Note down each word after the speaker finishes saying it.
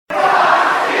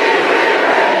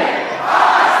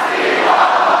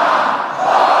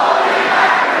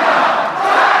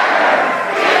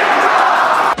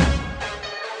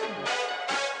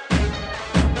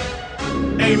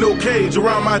change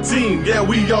around my team. Yeah,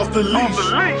 we off the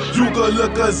leash. You could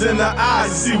look us in the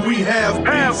eyes and see we have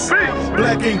peace.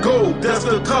 Black and gold, that's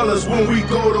the colors when we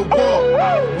go to war.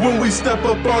 When we step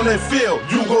up on that field,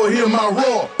 you gon' hear my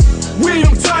roar. We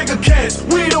them Tiger Cats,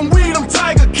 we them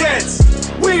Tiger Cats.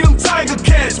 We them Tiger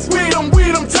Cats, we them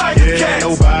Tiger Cats.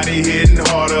 Nobody hitting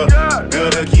harder,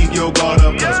 better keep your guard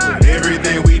up. Cause with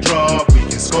everything we draw, we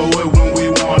can score it when we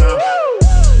wanna.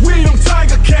 We them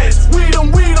Tiger Cats, we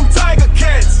them Tiger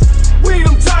Cats. We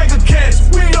them Tiger Cats,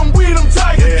 we them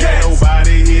Tiger Cats.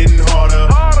 Nobody hitting harder,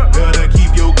 better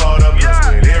keep your guard up.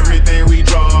 Cause with everything we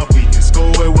draw, we can score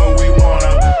it when we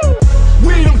wanna.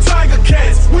 We them Tiger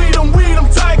Cats, we them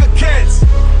Tiger Cats.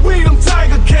 We them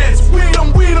Tiger Cats, we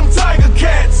them Tiger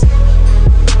Cats.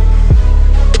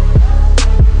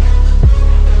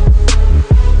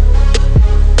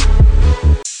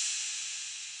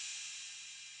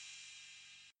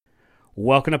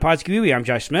 Welcome to Podski. I'm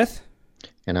Josh Smith.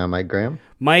 And I'm Mike Graham.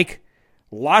 Mike,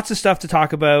 lots of stuff to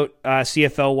talk about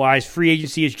CFL-wise. Free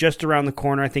agency is just around the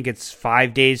corner. I think it's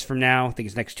 5 days from now. I think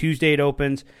it's next Tuesday it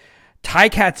opens.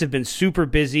 Ticats have been super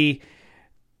busy.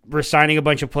 We're signing a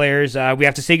bunch of players. We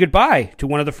have to say goodbye to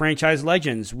one of the franchise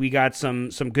legends. We got some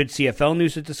good CFL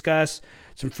news to discuss,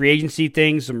 some free agency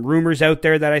things, some rumors out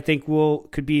there that I think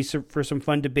could be for some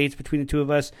fun debates between the two of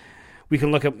us. We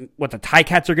can look at what the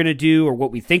Ticats are going to do, or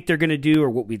what we think they're going to do, or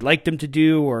what we'd like them to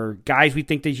do, or guys we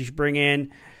think they should bring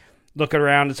in. Looking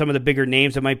around at some of the bigger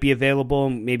names that might be available,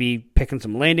 maybe picking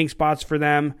some landing spots for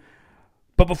them.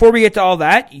 But before we get to all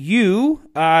that, you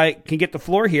can get the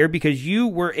floor here because you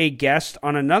were a guest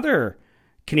on another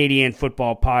Canadian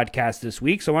football podcast this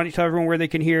week. So why don't you tell everyone where they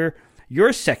can hear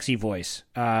your sexy voice,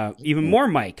 even more,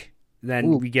 Mike,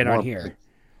 than we get on here.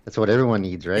 That's what everyone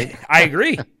needs, right? I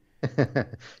agree.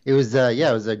 It was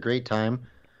a great time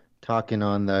talking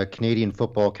on the Canadian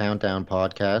Football Countdown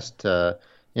podcast.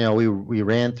 We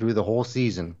ran through the whole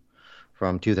season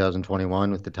from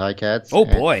 2021 with the Ticats. Oh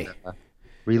boy.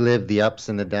 Relived the ups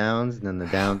and the downs, and then the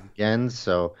downs again.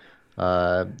 So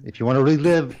if you want to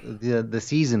relive the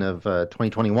season of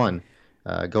 2021,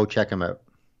 go check them out.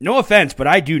 No offense, but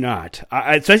I do not.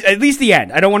 So at least the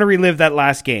end. I don't want to relive that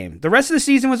last game. The rest of the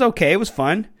season was okay. It was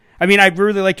fun. I mean, I'd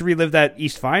really like to relive that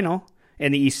East final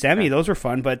and the East semi. Those were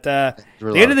fun. But the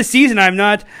end of the season, I'm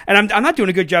not. And I'm not doing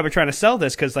a good job of trying to sell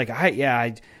this because,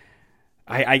 I'm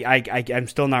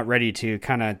still not ready to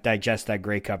kind of digest that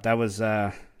Grey Cup. That was.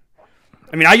 I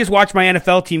just watched my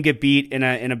NFL team get beat in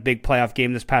a big playoff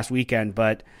game this past weekend,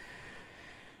 but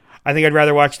I think I'd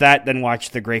rather watch that than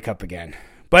watch the Grey Cup again.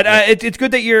 But it's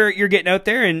good that you're getting out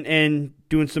there and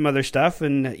doing some other stuff.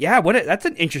 And that's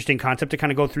an interesting concept to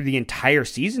kind of go through the entire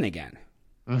season again.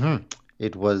 Mm-hmm.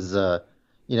 It was, I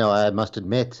must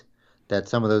admit that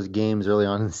some of those games early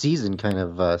on in the season kind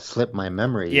of slipped my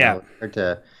memory. Yeah.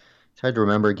 It's hard to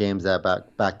remember games that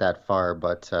back that far,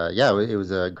 but it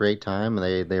was a great time.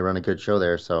 They run a good show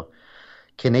there. So,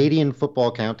 Canadian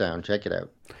Football Countdown, check it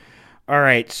out. All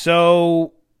right,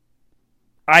 so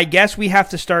I guess we have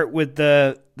to start with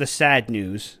the sad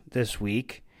news this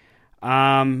week.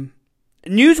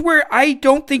 News where I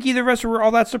don't think either of us were all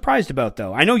that surprised about,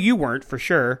 though. I know you weren't for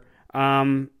sure.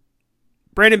 Brandon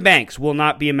Banks will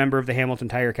not be a member of the Hamilton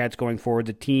Tiger Cats going forward.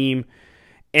 The team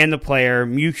and the player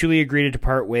mutually agreed to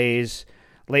part ways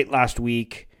late last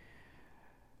week.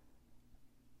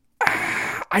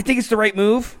 I think it's the right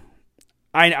move.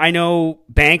 I know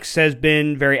Banks has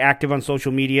been very active on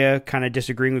social media, kind of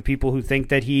disagreeing with people who think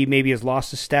that he maybe has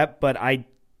lost a step, but I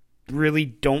really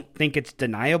don't think it's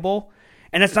deniable.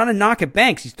 And it's not a knock at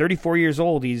Banks. He's 34 years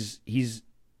old. He's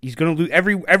going to lose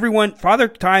everyone. Father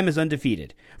Time is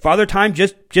undefeated. Father Time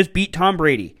just beat Tom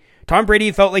Brady. Tom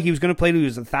Brady felt like he was going to play till he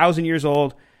was 1,000 years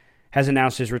old, has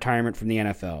announced his retirement from the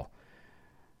NFL.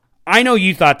 I know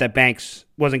you thought that Banks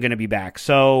wasn't going to be back,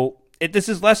 so this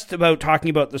is less about talking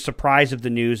about the surprise of the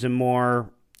news and more,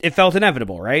 it felt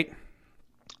inevitable, right?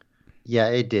 Yeah,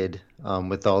 it did.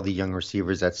 With all the young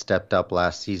receivers that stepped up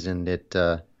last season,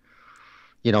 and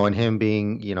him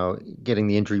being, getting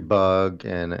the injury bug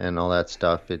and all that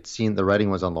stuff, it seemed the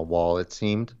writing was on the wall, it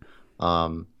seemed.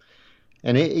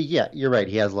 You're right.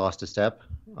 He has lost a step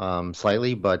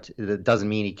slightly, but it doesn't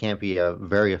mean he can't be a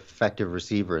very effective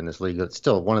receiver in this league. It's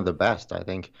still one of the best, I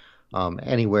think.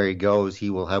 Anywhere he goes, he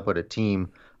will help with a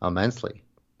team immensely.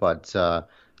 But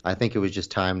I think it was just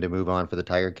time to move on for the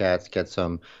Tiger Cats, get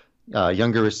some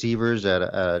younger receivers at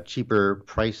a cheaper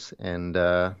price, and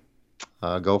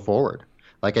go forward.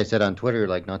 Like I said on Twitter,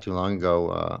 not too long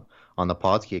ago on the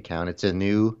Podski account,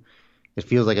 it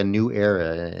feels like a new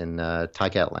era in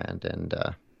Ticat land, and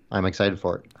I'm excited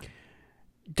for it.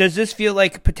 does this feel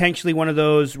like potentially one of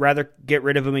those rather get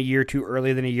rid of him a year too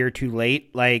early than a year too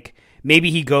late? Like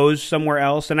maybe he goes somewhere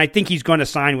else, and I think he's going to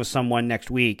sign with someone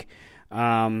next week.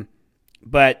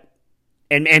 But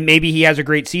maybe he has a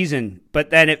great season, but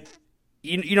then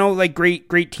like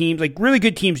great teams, like really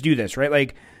good teams do this, right?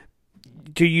 Like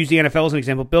to use the NFL as an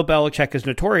example, Bill Belichick is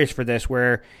notorious for this,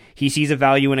 where he sees a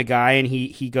value in a guy and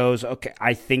he goes, okay,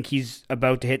 I think he's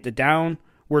about to hit the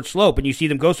downward slope, and you see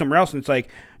them go somewhere else, and it's like,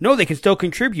 no, they can still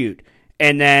contribute,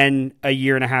 and then a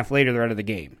year and a half later they're out of the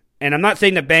game. And I'm not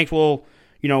saying that Banks will,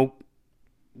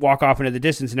 walk off into the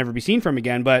distance and never be seen from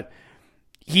again, but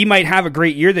he might have a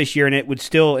great year this year, and it would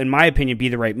still, in my opinion, be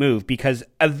the right move, because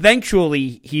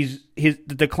eventually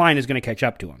the decline is going to catch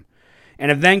up to him.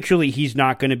 And eventually he's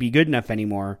not going to be good enough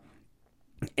anymore.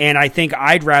 And I think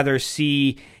I'd rather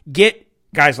get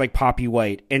guys like Poppy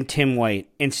White and Tim White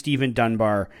and Stephen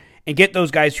Dunbar, and get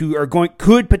those guys who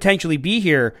could potentially be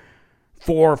here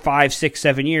 4, 5, 6,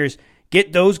 7 years,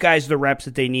 get those guys the reps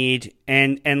that they need,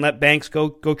 and let Banks go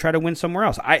try to win somewhere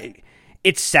else.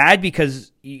 It's sad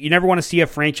because you never want to see a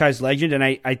franchise legend, and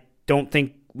I don't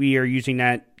think we are using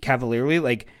that cavalierly.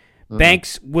 Like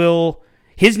Banks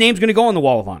his name's going to go on the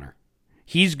Wall of Honor.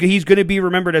 He's going to be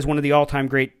remembered as one of the all-time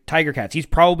great Tiger Cats. He's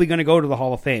probably going to go to the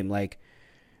Hall of Fame. Like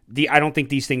I don't think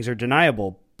these things are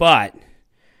deniable, but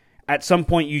at some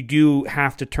point you do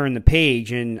have to turn the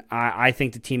page, and I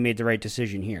think the team made the right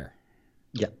decision here.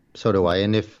 Yeah, so do I.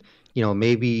 And if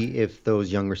maybe if those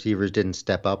young receivers didn't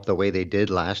step up the way they did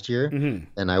last year,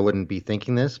 then I wouldn't be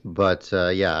thinking this. But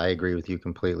yeah, I agree with you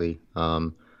completely.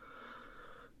 And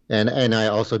I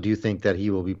also do think that he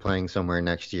will be playing somewhere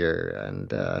next year,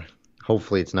 and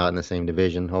hopefully it's not in the same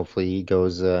division. Hopefully he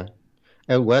goes out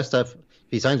west. If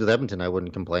he signs with Edmonton, I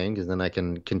wouldn't complain, because then I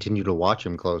can continue to watch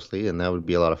him closely, and that would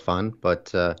be a lot of fun.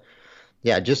 But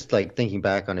yeah, just like thinking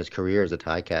back on his career as a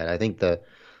Ticat, I think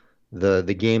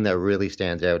the game that really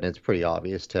stands out, and it's pretty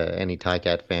obvious to any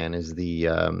Ticat fan, is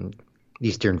the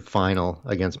Eastern Final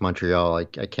against Montreal. I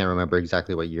can't remember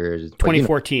exactly what year it is.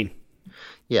 2014.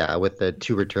 Yeah, with the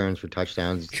 2 returns for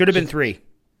touchdowns. Should have been 3.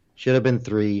 Should have been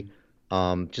 3.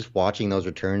 Just watching those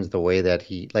returns, the way that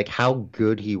how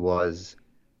good he was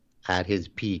at his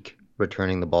peak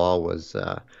returning the ball was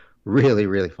really,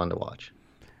 really fun to watch.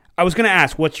 I was going to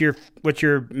ask, what's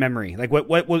your memory? Like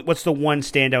what's the one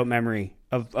standout memory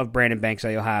of Brandon Banks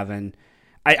that you'll have? And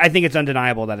I think it's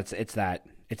undeniable that it's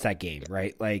that game,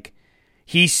 right? Like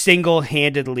he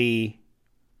single-handedly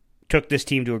took this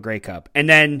team to a Grey Cup, and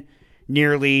then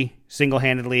nearly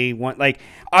single-handedly won. Like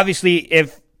obviously,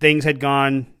 if things had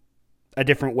gone a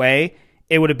different way,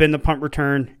 it would have been the punt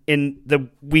return in the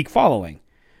week following.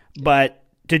 But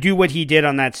to do what he did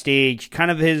on that stage,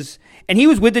 and he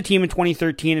was with the team in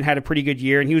 2013 and had a pretty good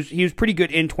year, and he was pretty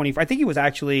good in 20. I think he was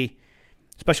actually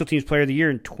Special Teams Player of the Year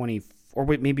in 20, or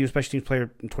maybe he was Special Teams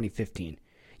Player in 2015.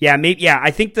 Yeah, maybe. Yeah,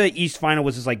 I think the East Final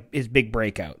was his big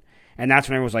breakout, and that's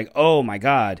when everyone was like, "Oh my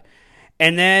God!"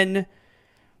 And then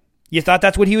you thought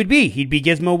that's what he would be. He'd be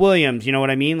Gizmo Williams, you know what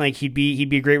I mean? Like he'd be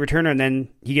a great returner, and then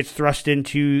he gets thrust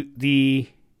into the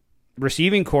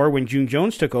receiving corps when June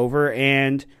Jones took over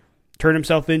and turned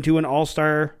himself into an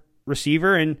all-star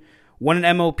receiver and won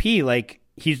an MOP. Like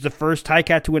he's the first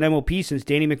Ticat to win MOP since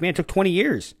Danny McMahon. It took 20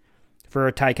 years for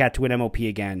a Ticat to win MOP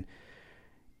again.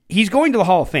 He's going to the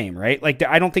Hall of Fame, right? Like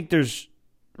I don't think there's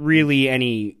really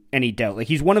any doubt. Like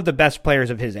he's one of the best players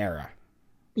of his era.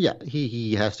 Yeah,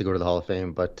 he has to go to the Hall of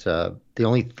Fame, but the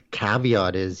only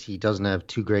caveat is he doesn't have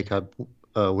 2 Grey Cup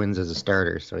wins as a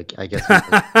starter, so I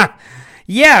guess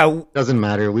yeah, doesn't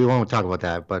matter. We won't talk about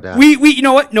that, but we you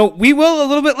know what? No, we will a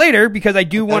little bit later, because I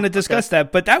do want to discuss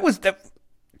that. But that was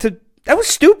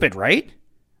stupid, right?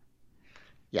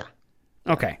 Yeah.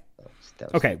 Okay.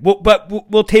 Okay.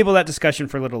 We'll table that discussion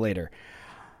for a little later.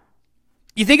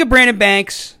 You think of Brandon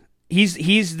Banks? Was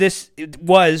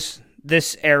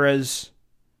this era's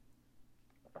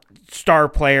star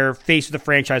player, face of the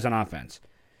franchise on offense.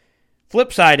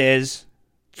 Flip side is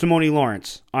Simone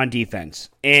Lawrence on defense.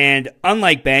 And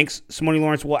unlike Banks, Simone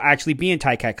Lawrence will actually be in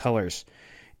Ticat colors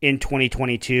in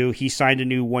 2022. He signed a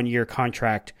new 1-year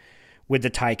contract with the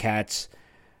Ticats.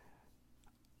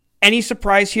 Any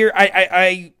surprise here?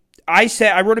 I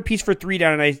wrote a piece for 3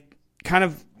 Down, and I kind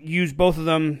of used both of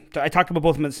them. I talked about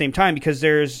both of them at the same time because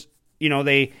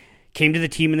they came to the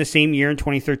team in the same year in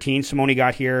 2013. Simone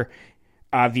got here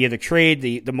via the trade,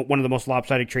 the one of the most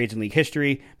lopsided trades in league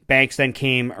history. Banks then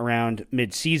came around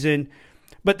mid-season.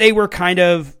 But they were kind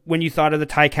of, when you thought of the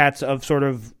Ticats, of sort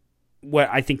of what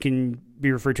I think can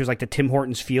be referred to as like the Tim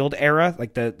Hortons Field era,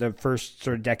 like the first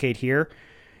sort of decade here.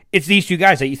 It's these 2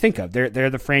 guys that you think of. They're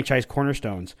the franchise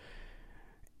cornerstones.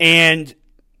 And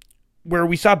where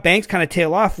we saw Banks kind of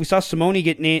tail off, we saw Simoni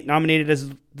get nominated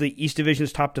as the East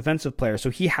Division's top defensive player, so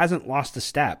he hasn't lost a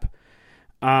step.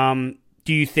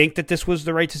 Do you think that this was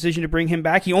the right decision to bring him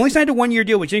back? He only signed a 1-year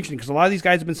deal, which is interesting because a lot of these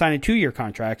guys have been signing 2-year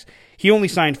contracts. He only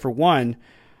signed for 1.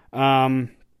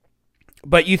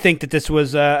 But you think that this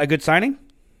was a good signing?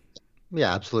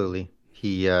 Yeah, absolutely.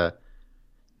 He had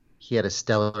a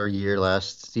stellar year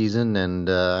last season, and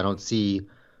I don't see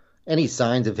any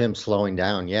signs of him slowing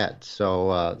down yet.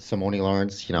 So Simoni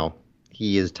Lawrence,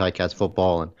 he is Ticats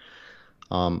football,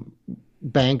 and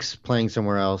Banks playing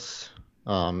somewhere else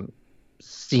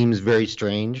seems very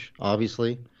strange,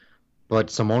 obviously. But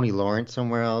Simoni Lawrence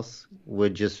somewhere else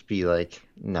would just be like,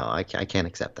 no, I can't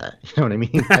accept that. You know what I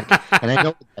mean? And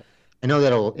I know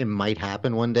that it might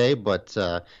happen one day, but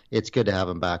it's good to have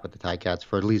him back with the Ticats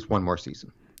for at least one more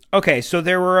season. Okay, so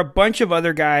there were a bunch of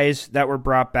other guys that were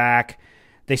brought back.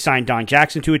 They signed Don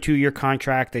Jackson to a 2-year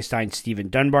contract. They signed Steven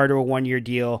Dunbar to a 1-year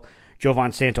deal.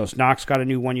 Jovan Santos Knox got a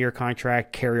new 1-year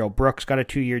contract. Cariel Brooks got a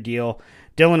 2-year deal.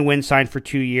 Dylan Wynn signed for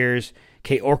 2 years.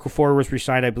 Kate Okafor was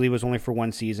re-signed, I believe, was only for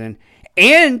 1 season.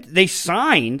 And they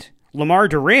signed Lamar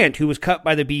Durant, who was cut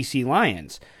by the BC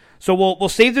Lions. So we'll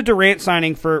save the Durant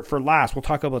signing for last. We'll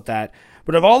talk about that.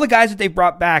 But of all the guys that they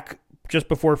brought back just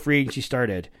before free agency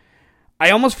started,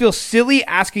 I almost feel silly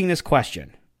asking this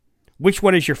question. Which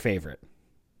one is your favorite?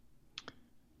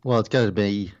 Well, it's got to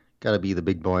be the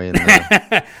big boy. In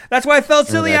the, That's why I felt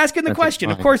silly asking the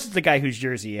question. Of course, it's the guy whose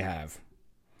jersey you have.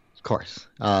 Of course.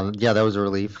 Yeah, that was a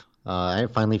relief. I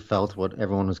finally felt what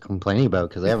everyone was complaining about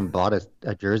because I haven't bought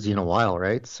a jersey in a while,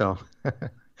 right? So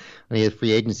when he had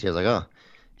free agency, I was like, oh,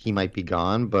 he might be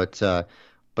gone. But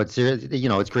seriously,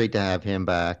 it's great to have him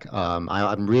back.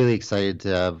 I'm really excited to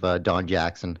have Don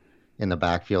Jackson in the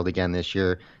backfield again this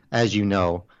year. As you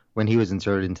know, when he was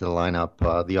inserted into the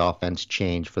lineup, the offense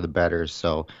changed for the better.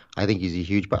 So I think he's a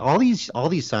huge. But all these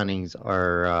signings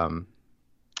are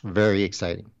very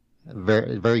exciting,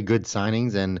 very very good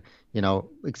signings, and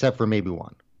except for maybe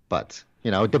one. But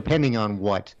depending on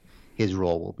what his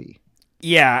role will be.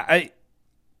 Yeah,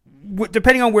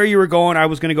 depending on where you were going, I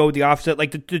was going to go with the opposite.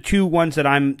 Like the two ones that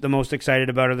I'm the most excited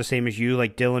about are the same as you,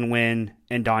 like Dylan Wynn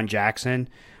and Don Jackson.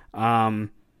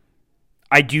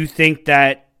 I do think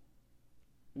that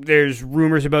there's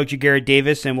rumors about Ja'Gared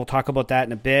Davis, and we'll talk about that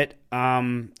in a bit.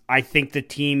 I think the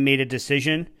team made a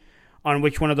decision on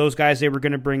which one of those guys they were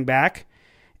going to bring back,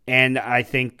 and I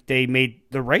think they made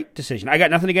the right decision. I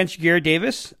got nothing against Ja'Gared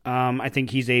Davis. I think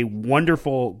he's a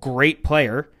wonderful, great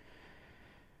player.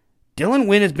 Dylan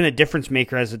Wynn has been a difference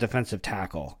maker as a defensive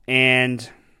tackle, and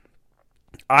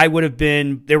there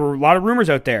were a lot of rumors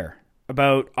out there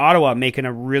about Ottawa making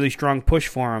a really strong push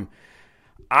for him.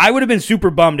 I would have been super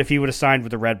bummed if he would have signed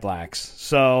with the Red Blacks.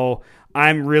 So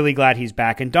I'm really glad he's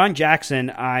back. And Don Jackson,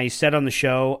 I said on the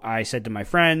show, I said to my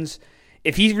friends,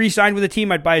 if he re-signed with the team,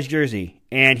 I'd buy his jersey.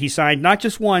 And he signed not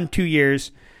just 1, 2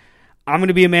 years. I'm going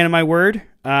to be a man of my word.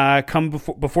 Come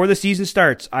before the season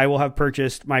starts, I will have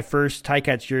purchased my first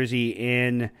Ticats jersey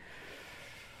in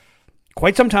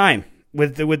quite some time.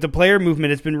 With the player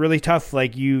movement, it's been really tough.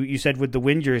 Like you said with the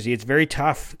Wynn jersey, it's very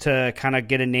tough to kind of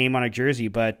get a name on a jersey.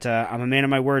 But I'm a man of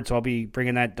my word, so I'll be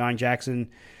bringing that Don Jackson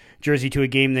jersey to a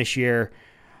game this year.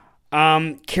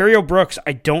 Cariel Brooks,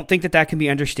 I don't think that can be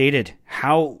understated.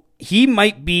 How he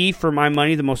might be, for my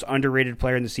money, the most underrated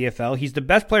player in the CFL. He's the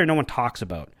best player no one talks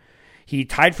about. He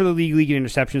tied for the league in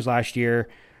interceptions last year.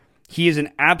 He is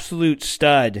an absolute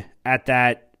stud at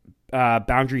that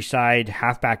boundary side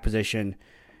halfback position.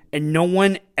 And no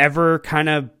one ever kind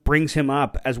of brings him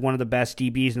up as one of the best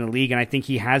DBs in the league, and I think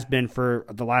he has been for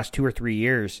the last 2 or 3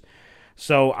 years.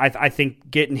 So I think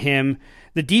getting him,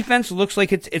 the defense looks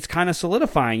like it's kind of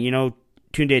solidifying. Tunde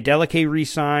Adeleke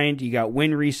re-signed, you got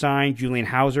Wynn re-signed, Julian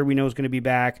Hauser we know is going to be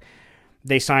back.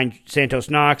 They signed Santos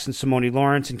Knox and Simoni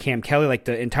Lawrence and Cam Kelly, like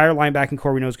the entire linebacking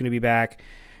core we know is going to be back.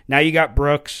 Now you got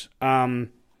Brooks.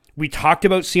 We talked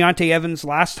about Ciante Evans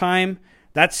last time.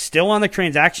 That's still on the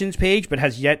transactions page, but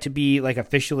has yet to be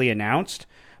officially announced.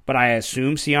 But I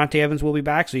assume Ciante Evans will be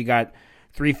back. So you got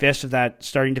 3/5 of that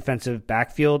starting defensive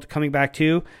backfield coming back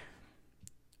too.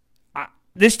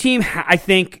 This team, I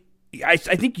think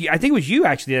it was you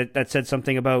actually that said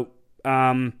something about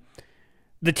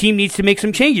the team needs to make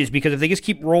some changes because if they just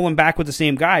keep rolling back with the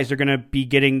same guys, they're going to be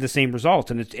getting the same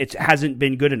results, and it hasn't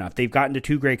been good enough. They've gotten to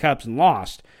 2 Grey Cups and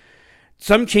lost.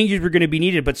 Some changes were going to be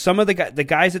needed, but some of the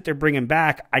guys that they're bringing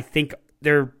back, I think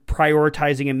they're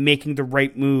prioritizing and making the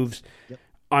right moves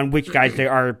on which guys they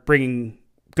are going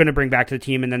to bring back to the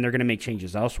team, and then they're going to make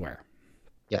changes elsewhere.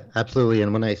 Yeah, absolutely.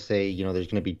 And when I say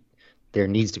there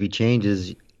needs to be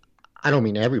changes, I don't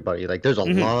mean everybody. Like, there's a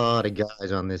lot of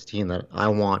guys on this team that I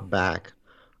want back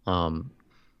on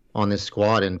this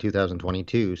squad in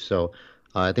 2022. So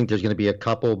I think there's going to be a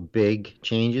couple big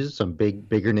changes, some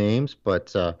bigger names.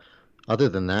 But other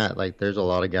than that, like, there's a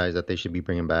lot of guys that they should be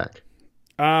bringing back.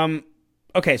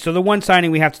 Okay, so the one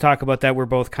signing we have to talk about that we're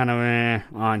both kind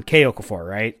of on, Kei Okafor,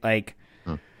 right? Like,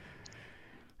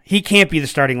 he can't be the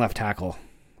starting left tackle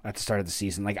at the start of the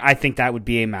season. Like, I think that would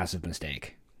be a massive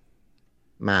mistake.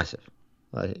 Massive,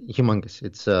 humongous.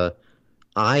 It's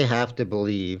I have to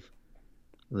believe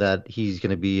that he's going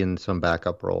to be in some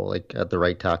backup role, like at the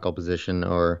right tackle position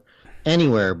or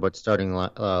anywhere but starting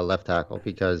left tackle,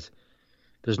 because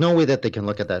there's no way that they can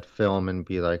look at that film and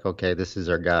be like, okay, this is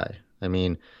our guy. I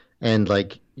mean, and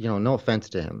like, no offense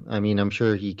to him. I mean, I'm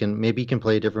sure maybe he can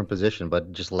play a different position,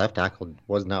 but just left tackle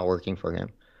was not working for him.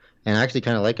 And I actually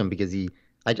kind of like him because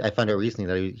I found out recently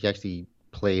that he actually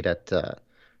played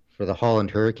for the Holland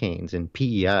Hurricanes in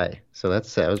PEI. So that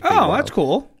was pretty wild. That's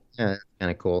cool. Yeah,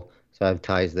 kind of cool. So I have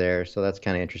ties there. So that's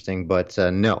kind of interesting. But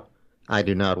no, I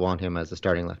do not want him as a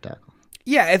starting left tackle.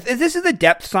 Yeah, if this is a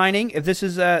depth signing, if this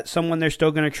is someone they're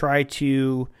still going to try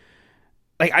to,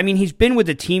 like, I mean, he's been with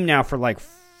the team now for like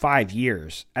 5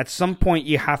 years. At some point,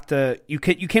 you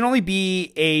can only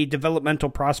be a developmental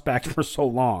prospect for so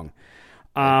long.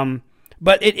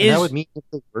 But that would mean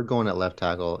if we're going at left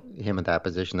tackle, him at that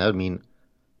position, that would mean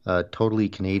a totally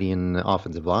Canadian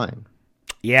offensive line.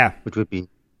 Yeah. Which would be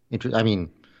interesting. I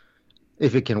mean,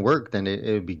 if it can work, then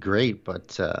it would be great.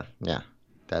 But yeah,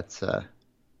 that's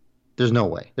there's no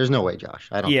way. There's no way, Josh.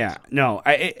 I don't. Yeah, think so. no.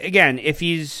 Again, if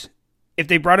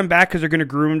they brought him back because they're going to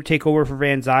groom him to take over for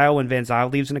Van Zyl when Van Zyl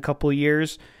leaves in a couple of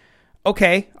years,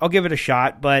 okay, I'll give it a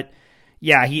shot. But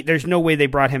yeah, there's no way they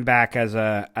brought him back as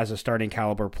a starting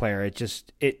caliber player.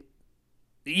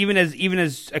 Even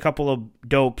as a couple of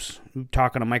dopes who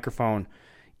talk on a microphone,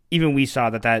 even we saw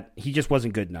that he just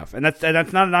wasn't good enough. And that's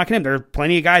not a knock on him. There are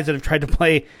plenty of guys that have tried to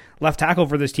play left tackle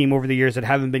for this team over the years that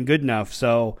haven't been good enough.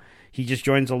 So he just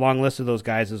joins a long list of those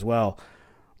guys as well.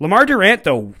 Lamar Durant,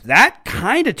 though, that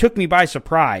kind of took me by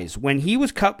surprise. When he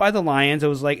was cut by the Lions, it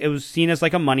was seen as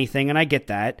like a money thing, and I get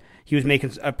that. He was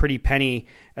making a pretty penny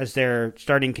as their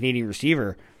starting Canadian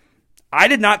receiver. I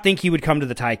did not think he would come to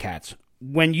the Ticats.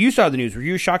 When you saw the news, were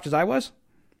you as shocked as I was?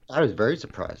 I was very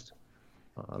surprised.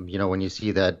 When you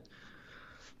see that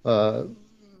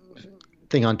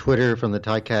thing on Twitter from the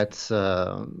Ticats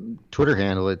Twitter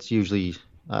handle, it's usually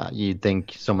you'd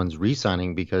think someone's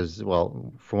re-signing because,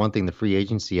 well, for one thing, the free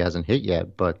agency hasn't hit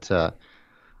yet. But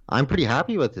I'm pretty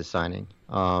happy with this signing.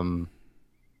 Lamar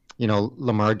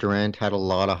Durant had a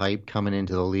lot of hype coming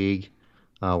into the league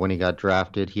when he got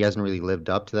drafted. He hasn't really lived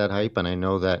up to that hype, and I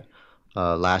know that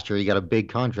last year he got a big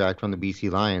contract from the BC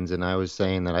Lions, and I was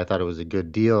saying that I thought it was a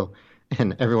good deal,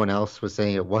 and everyone else was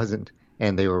saying it wasn't,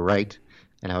 and they were right,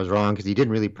 and I was wrong because he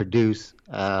didn't really produce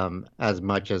as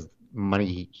much as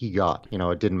money he got.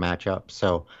 It didn't match up.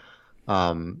 So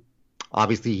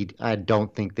obviously I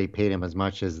don't think they paid him as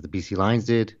much as the BC Lions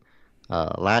did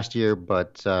last year,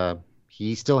 but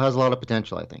he still has a lot of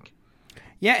potential, I think.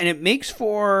 Yeah, and it makes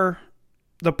for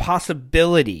the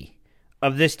possibility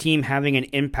of this team having an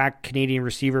impact Canadian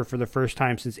receiver for the first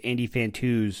time since Andy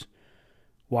Fantuz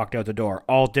walked out the door.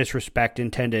 All disrespect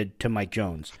intended to Mike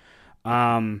Jones.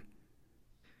 Although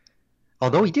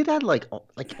he did add like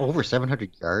over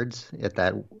 700 yards at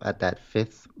that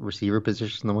fifth receiver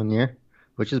position the one year,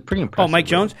 which is pretty impressive. Oh, Mike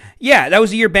Jones? Yeah, that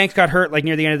was the year Banks got hurt like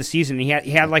near the end of the season. And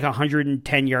he had like a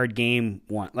 110-yard game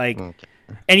one. Like, okay.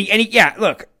 and he yeah,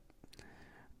 look,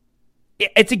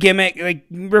 it's a gimmick. Like,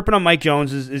 ripping on Mike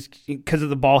Jones is because of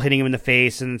the ball hitting him in the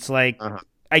face, and it's like,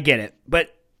 I get it.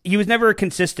 But he was never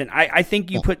consistent. I think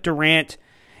you put Durant,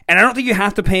 and I don't think you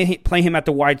have to play him at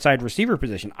the wide side receiver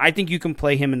position. I think you can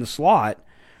play him in the slot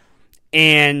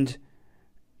and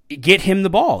get him the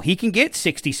ball. He can get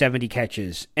 60, 70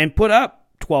 catches and put up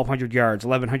 1,200 yards,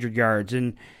 1,100 yards,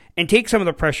 and take some of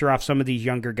the pressure off some of these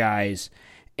younger guys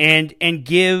and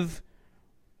give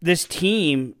this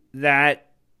team that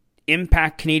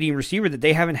impact Canadian receiver that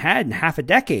they haven't had in half a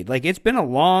decade. Like, it's been a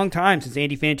long time since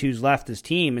Andy Fantuz left this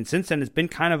team, and since then it's been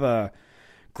kind of a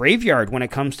graveyard when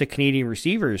it comes to Canadian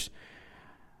receivers.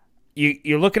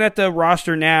 You're looking at the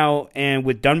roster now, and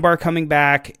with Dunbar coming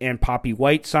back and Poppy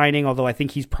White signing, although I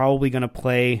think he's probably going to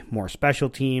play more special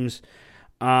teams.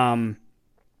 You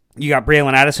got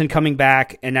Braylon Addison coming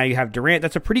back, and now you have Durant.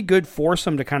 That's a pretty good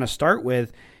foursome to kind of start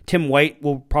with. Tim White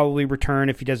will probably return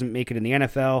if he doesn't make it in the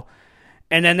NFL.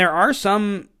 And then there are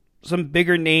some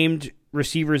bigger named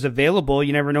receivers available.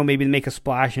 You never know, maybe they make a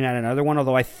splash and add another one,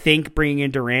 although I think bringing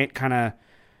in Durant kind of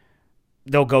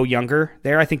they'll go younger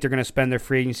there. I think they're going to spend their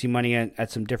free agency money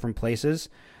at some different places.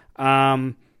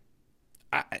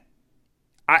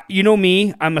 You know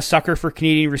me, I'm a sucker for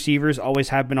Canadian receivers, always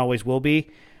have been, always will be.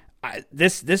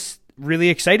 This really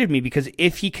excited me because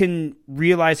if he can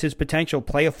realize his potential,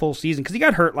 play a full season, because he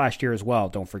got hurt last year as well,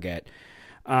 don't forget,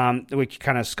 which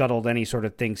kind of scuttled any sort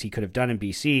of things he could have done in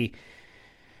BC.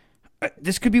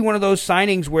 This could be one of those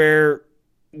signings where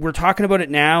we're talking about it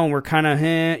now and we're kind of,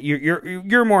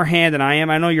 you're more hand than I am.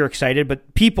 I know you're excited,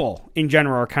 but people in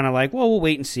general are kind of like, well, we'll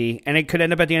wait and see. And it could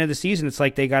end up at the end of the season, it's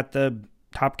like they got the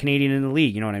top Canadian in the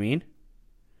league. You know what I mean?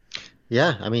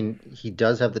 Yeah, I mean, he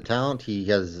does have the talent. He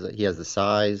has the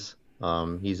size.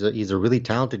 He's a really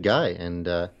talented guy, and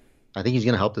I think he's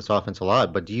going to help this offense a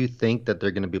lot. But do you think that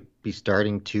they're going to be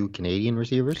starting 2 Canadian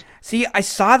receivers? See, I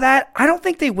saw that. I don't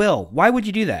think they will. Why would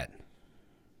you do that?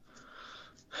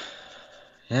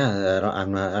 Yeah,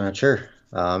 I'm not sure.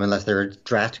 Unless they're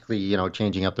drastically,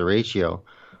 changing up the ratio.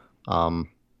 I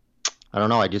don't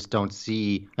know. I just don't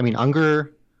see. I mean,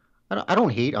 Unger. I don't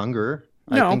hate Unger.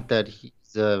 No. I think that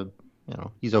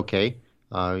he's okay.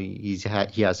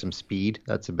 He has some speed.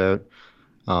 That's about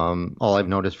all I've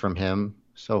noticed from him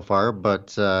so far.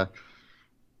 But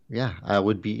yeah, it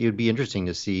would be interesting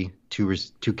to see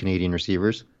two Canadian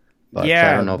receivers. But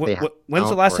yeah. I don't know if they have when's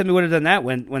the last time we would have done that?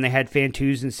 When they had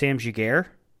Fantuz and Sam Jaguar?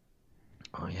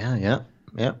 Oh yeah.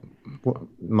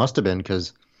 Must have been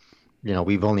because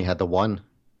we've only had the one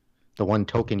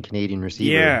token Canadian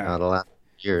receiver the last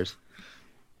years.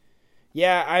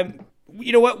 Yeah,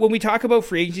 you know what? When we talk about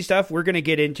free agency stuff, we're going to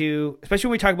get into, especially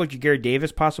when we talk about Jaguar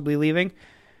Davis possibly leaving,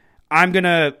 I'm going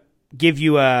to give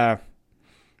you a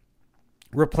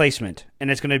replacement,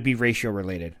 and it's going to be ratio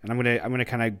related, and I'm going to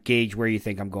kind of gauge where you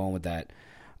think I'm going with that.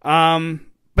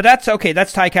 But that's okay.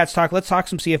 That's Ticats talk. Let's talk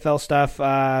some CFL stuff.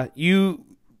 You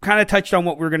kind of touched on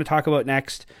what we're going to talk about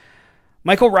next.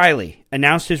 Michael Riley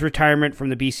announced his retirement from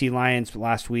the BC Lions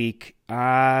last week.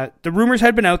 The rumors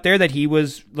had been out there that he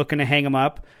was looking to hang him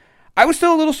up. I was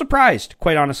still a little surprised,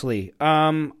 quite honestly.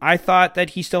 I thought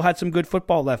that he still had some good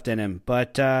football left in him,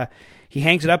 but he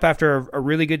hangs it up after a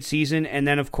really good season. And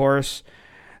then, of course,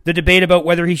 the debate about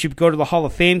whether he should go to the Hall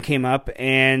of Fame came up.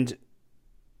 And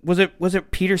was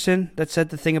it Peterson that said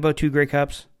the thing about 2 Grey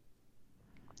Cups?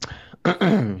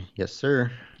 Yes,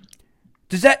 sir.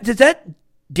 Does that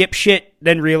dipshit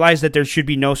then realize that there should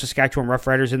be no Saskatchewan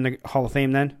Roughriders in the Hall of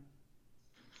Fame then?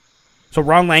 So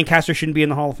Ron Lancaster shouldn't be in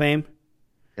the Hall of Fame?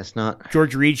 Guess not.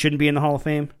 George Reed shouldn't be in the Hall of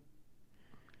Fame?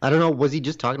 I don't know. Was he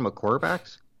just talking about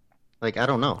quarterbacks? Like, I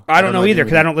don't know. I don't know either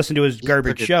because I don't listen to his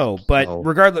garbage show. But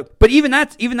regardless, but even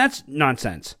that's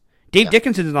nonsense. Dave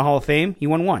Dickinson's in the Hall of Fame. He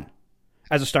won 1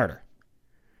 as a starter.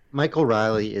 Michael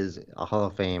Riley is a Hall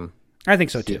of Fame. I think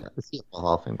so too.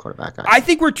 Hall of Fame quarterback. I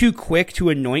think we're too quick to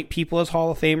anoint people as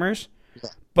Hall of Famers. Yeah,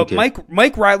 but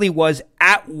Mike Riley was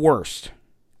at worst,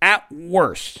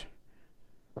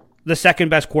 the second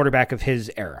best quarterback of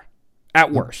his era.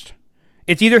 At worst.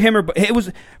 It's either him or it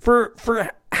was for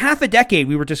half a decade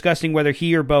we were discussing whether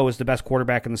he or Bo is the best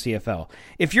quarterback in the CFL.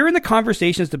 If you're in the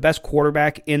conversation as the best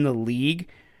quarterback in the league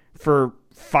for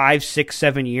 5, 6,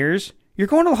 7 years, you're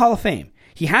going to the Hall of Fame.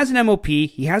 He has an MOP.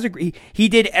 He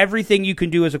did everything you can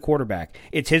do as a quarterback.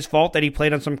 It's his fault that he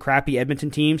played on some crappy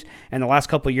Edmonton teams and the last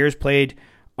couple of years played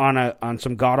on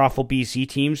some god-awful BC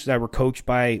teams that were coached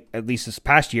by, at least this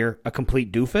past year, a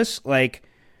complete doofus. Like,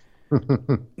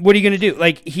 what are you going to do?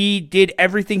 Like, he did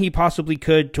everything he possibly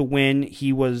could to win.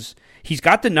 He's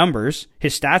got the numbers.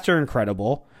 His stats are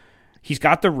incredible. He's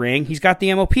got the ring. He's got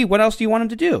the MOP. What else do you want him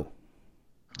to do?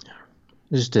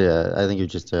 I think you're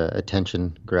just a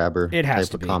attention grabber. It has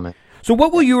type to of be. Comment. So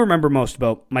what will you remember most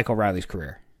about Michael Riley's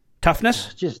career?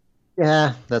 Toughness?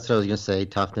 Yeah, that's what I was going to say.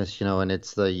 Toughness, and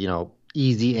it's the,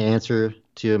 easy answer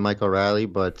to Michael Riley,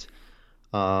 but,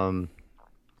 I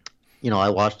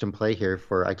watched him play here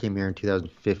I came here in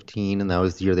 2015, and that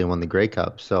was the year they won the Grey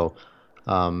Cup. So,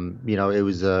 it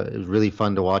was really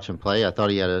fun to watch him play. I thought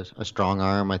he had a strong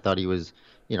arm. I thought he was,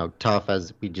 tough,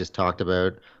 as we just talked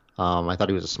about. I thought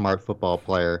he was a smart football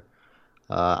player.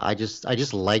 I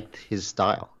just liked his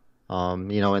style.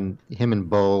 And him and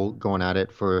Bo going at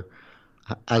it for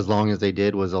as long as they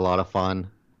did was a lot of fun.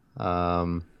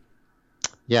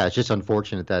 It's just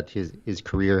unfortunate that his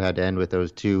career had to end with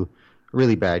those 2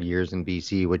 really bad years in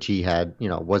BC, which he had,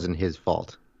 wasn't his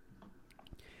fault.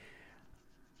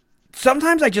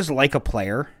 Sometimes I just like a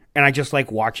player, and I just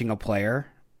like watching a player.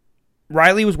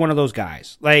 Riley was one of those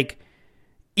guys. Like,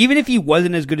 even if he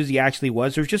wasn't as good as he actually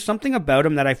was, there was just something about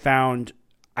him that I found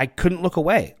I couldn't look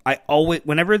away.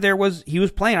 Whenever he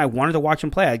was playing, I wanted to watch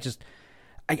him play.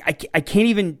 I can't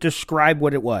even describe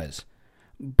what it was.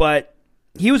 But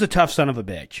he was a tough son of a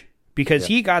bitch because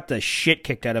he got the shit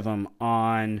kicked out of him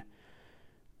on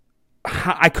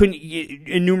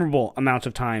innumerable amounts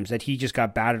of times that he just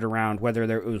got battered around, whether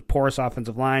it was porous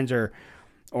offensive lines or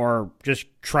just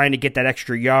trying to get that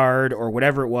extra yard or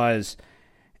whatever it was.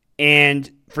 And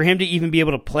for him to even be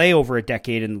able to play over a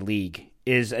decade in the league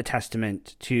is a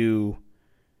testament to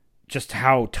just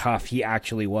how tough he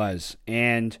actually was.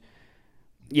 And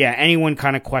yeah, anyone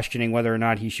kind of questioning whether or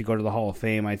not he should go to the Hall of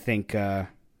Fame, I think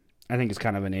is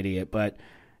kind of an idiot. But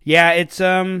yeah, it's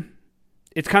kind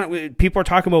of, people are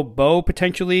talking about Bo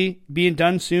potentially being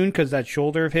done soon because that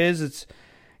shoulder of his, it's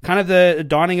kind of the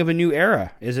dawning of a new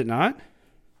era, is it not?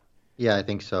 Yeah, I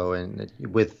think so. And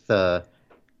with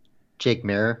Jake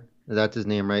Maier, that's his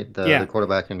name, right? The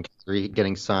quarterback in Calgary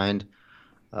getting signed.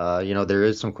 There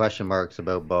is some question marks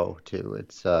about Bo too.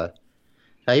 It's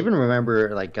I even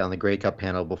remember like on the Grey Cup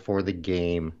panel before the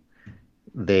game,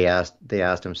 they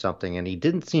asked him something, and he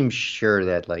didn't seem sure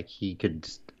that like he could.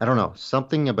 I don't know,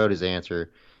 something about his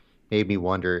answer made me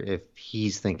wonder if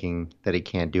he's thinking that he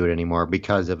can't do it anymore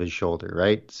because of his shoulder,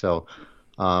 right? So,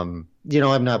 I've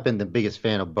not been the biggest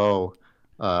fan of Bo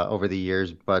over the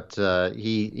years, but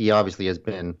he obviously has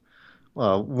been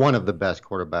one of the best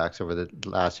quarterbacks over the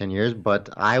last 10 years. But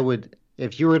I would,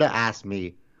 if you were to ask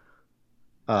me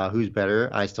who's better,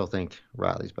 I still think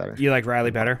Riley's better. You like Riley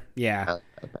better? Yeah.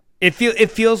 It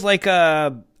feels like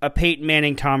a Peyton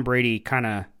Manning, Tom Brady kind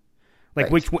of. Like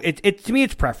right. To me,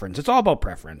 it's preference. It's all about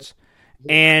preference.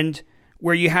 And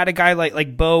where you had a guy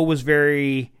like Bo was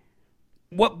like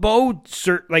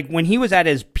when he was at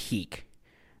his peak,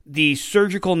 the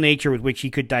surgical nature with which he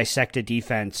could dissect a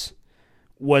defense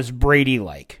was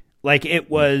Brady-like. Like it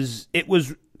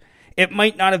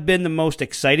might not have been the most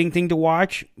exciting thing to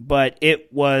watch, but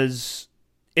it was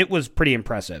pretty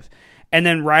impressive. And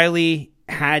then Riley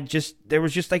there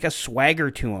was just like a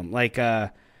swagger to him, like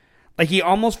he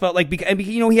almost felt like,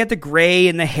 he had the gray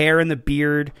and the hair and the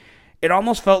beard. It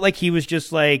almost felt like he was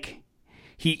just like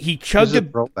he chugged a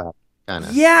throwback, kinda.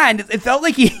 Yeah, and it felt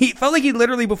like he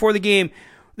literally before the game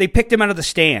they picked him out of the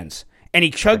stands and he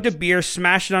chugged a beer,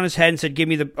 smashed it on his head, and said, "Give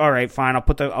me the all right, fine, I'll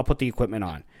put the equipment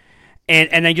on,"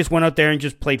 and they just went out there and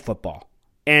just played football.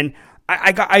 And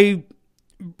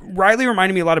Riley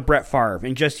reminded me a lot of Brett Favre,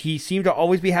 and just he seemed to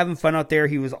always be having fun out there.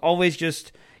 He was always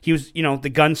the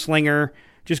gunslinger.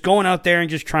 Just going out there and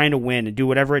just trying to win and do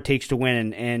whatever it takes to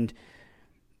win. And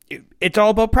it's all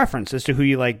about preference as to who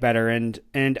you like better. And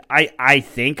I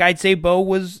think I'd say Bo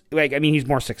was, he's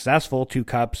more successful, 2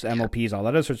 cups, MOPs, all that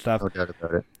other sort of stuff. No doubt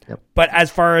about it. Yep. But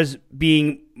as far as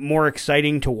being more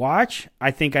exciting to watch, I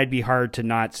think I'd be hard to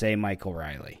not say Michael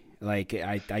Riley. Like,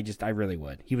 I really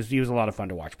would. He was a lot of fun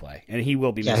to watch play. And he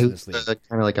will be missing this league. Kind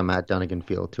of like a Matt Dunnigan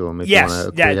feel to him if yes, you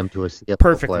want to equate him to a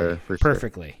CFL player. For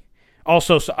perfectly. Sure.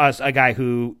 Also, a guy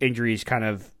who injuries kind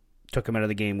of took him out of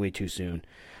the game way too soon.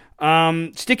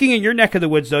 Sticking in your neck of the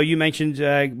woods, though, you mentioned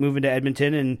moving to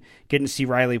Edmonton and getting to see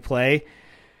Riley play.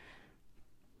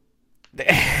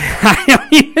 I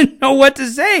don't even know what to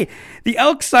say. The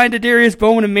Elks signed Darius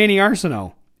Bowman and Manny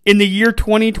Arsenault in the year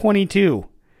 2022.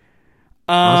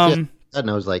 I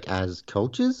was like, as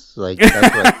coaches? Like,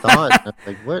 that's what I thought.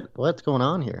 Like, what's going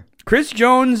on here? Chris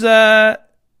Jones...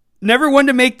 never one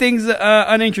to make things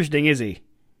uninteresting, is he?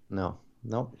 No,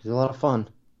 he's a lot of fun.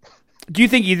 Do you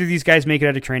think either of these guys make it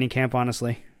out of training camp,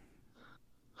 honestly?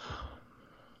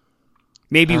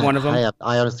 Maybe one of them?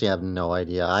 I honestly have no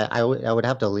idea. I would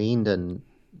have to lean to...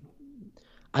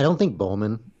 I don't think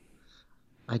Bowman.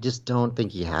 I just don't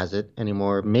think he has it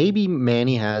anymore. Maybe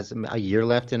Manny has a year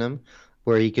left in him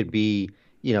where he could be,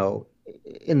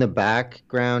 in the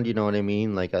background, you know what I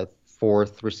mean? Like a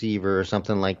 4th receiver or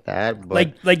something like that.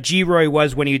 But, like G-Roy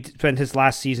was when he spent his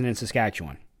last season in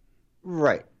Saskatchewan.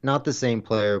 Right. Not the same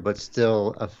player, but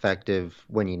still effective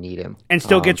when you need him. And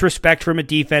still gets respect from a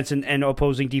defense and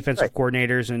opposing defensive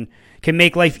coordinators and can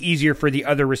make life easier for the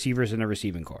other receivers in the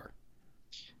receiving corps.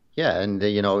 Yeah, and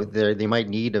they might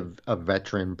need a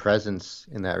veteran presence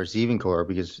in that receiving corps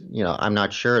because, I'm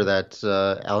not sure that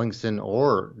Ellingson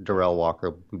or Darrell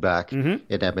Walker will be back in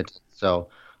Edmonton. So,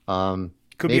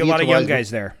 could be a lot of young guys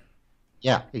there.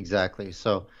 Yeah, exactly.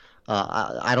 So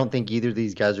I don't think either of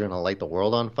these guys are going to light the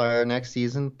world on fire next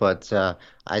season, but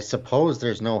I suppose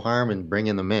there's no harm in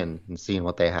bringing them in and seeing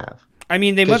what they have. I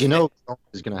mean, they must.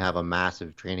 Is going to have a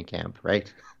massive training camp,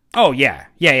 right? Oh yeah.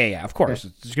 Of course,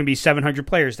 there's going to be 700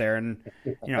 players there, and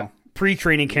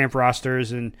pre-training camp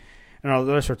rosters and all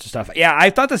those sorts of stuff. Yeah, I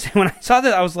thought this when I saw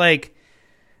that. I was like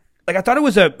I thought it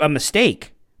was a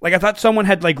mistake. Like I thought someone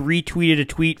had retweeted a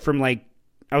tweet from I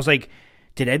was like,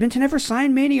 did Edmonton ever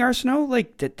sign Manny Arsenault?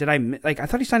 Like, did I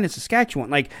thought he signed in Saskatchewan.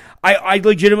 Like, I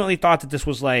legitimately thought that this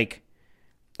was like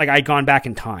I'd gone back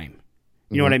in time.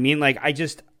 You know what I mean? Like,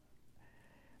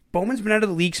 Bowman's been out of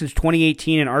the league since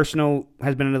 2018, and Arsenault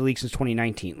has been out of the league since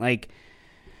 2019. Like,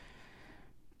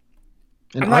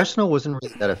 and Arsenault wasn't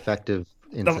really that effective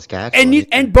in Saskatchewan.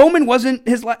 And Bowman wasn't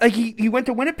he went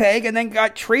to Winnipeg and then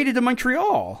got traded to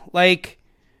Montreal. Like,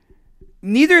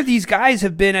 neither of these guys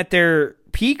have been at their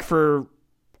peak for,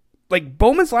 like,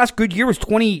 Bowman's last good year was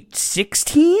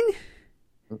 2016.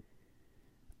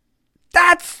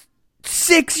 That's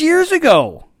 6 years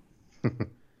ago.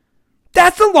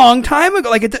 That's a long time ago.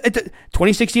 Like,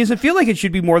 2016 doesn't feel like it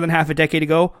should be more than half a decade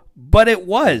ago, but it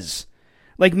was.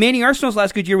 Like, Manny Arsenault's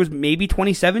last good year was maybe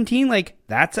 2017. Like,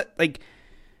 like.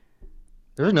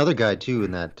 There was another guy too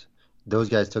in that. Those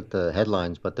guys took the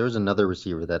headlines, but there was another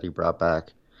receiver that he brought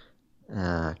back.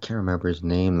 I can't remember his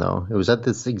name though. It was at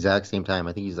this exact same time.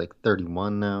 I think he's like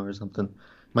 31 now or something.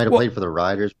 Might have played for the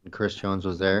Riders when Chris Jones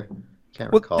was there.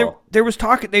 Can't recall. There was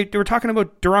talk. They were talking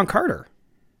about Duron Carter.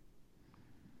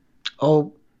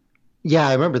 Oh, yeah,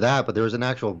 I remember that. But there was an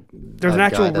actual. There's an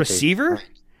actual receiver.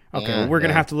 Okay, well, we're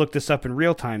gonna have to look this up in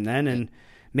real time then, and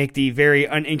make the very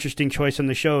uninteresting choice on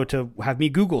the show to have me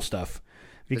Google stuff,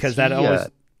 because that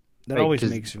always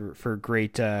makes for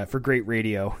great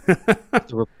radio. The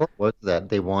report was that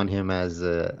they want him as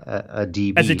a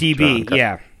DB. As a DB,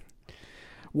 yeah.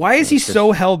 Why is he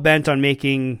so hell bent on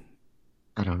making?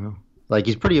 I don't know. Like,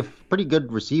 he's pretty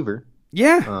good receiver.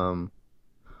 Yeah.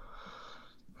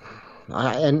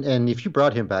 And if you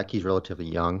brought him back, he's relatively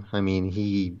young. I mean,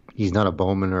 he's not a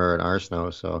Bowman or an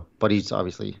Arsenault, but he's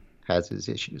obviously has his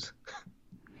issues.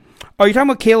 Oh, you're talking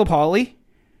about Caleb Hawley?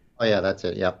 Oh yeah, that's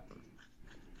it. Yep.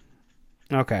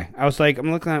 Okay,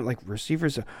 I'm looking at like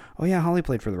receivers. Oh yeah, Hawley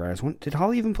played for the Riders. Did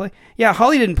Hawley even play? Yeah,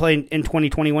 Hawley didn't play in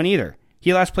 2021 either.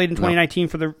 He last played in 2019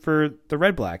 for the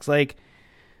Red Blacks. Like,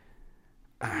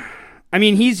 I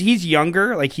mean, he's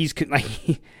younger. Like, he's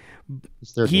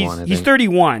 31. He's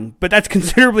 31, but that's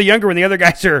considerably younger when the other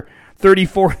guys are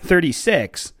 34,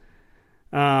 36.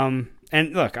 And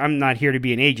look, I'm not here to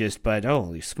be an ageist, but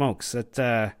holy smokes, that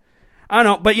I don't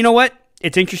know. But you know what?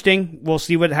 It's interesting. We'll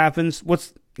see what happens.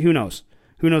 Who knows?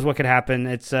 Who knows what could happen?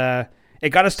 It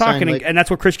got us talking, and that's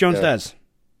what Chris Jones does.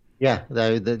 Yeah,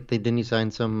 they didn't he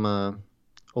sign some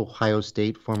Ohio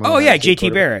State former? Oh yeah,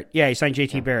 JT Barrett. Yeah, he signed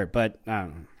JT Barrett, but I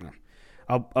don't know.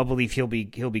 I'll believe he'll be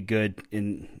good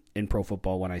in pro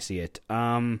football when I see it.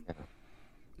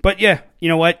 But yeah, you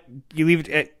know what? You leave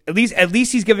it at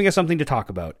least he's giving us something to talk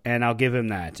about, and I'll give him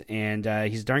that. And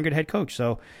he's a darn good head coach.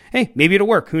 So hey, maybe it'll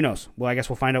work. Who knows? Well, I guess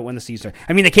we'll find out when the season starts.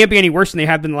 I mean, they can't be any worse than they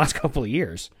have been the last couple of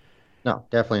years. No,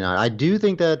 definitely not. I do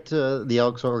think that the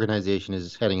Elks organization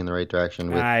is heading in the right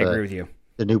direction. I agree with you.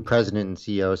 The new president and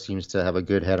CEO seems to have a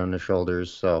good head on their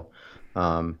shoulders. So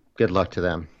good luck to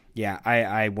them. Yeah,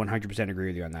 I 100% agree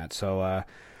with you on that. So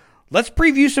let's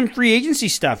preview some free agency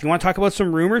stuff. You want to talk about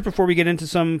some rumors before we get into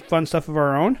some fun stuff of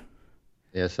our own?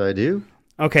 Yes, I do.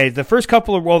 Okay, the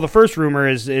first rumor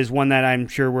is one that I'm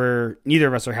sure neither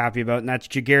of us are happy about, and that's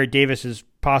Ja'Gared Davis is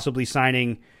possibly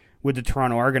signing with the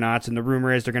Toronto Argonauts, and the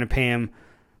rumor is they're going to pay him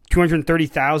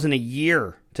 $230,000 a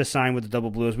year to sign with the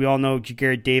Double Blues. We all know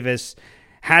Ja'Gared Davis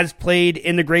has played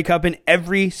in the Grey Cup in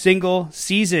every single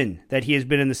season that he has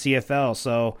been in the CFL.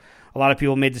 So a lot of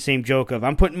people made the same joke of,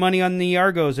 I'm putting money on the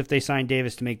Argos if they sign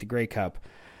Davis to make the Grey Cup.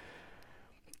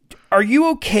 Are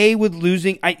you okay with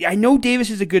losing? I know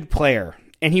Davis is a good player,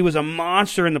 and he was a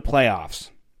monster in the playoffs.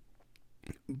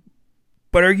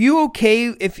 But are you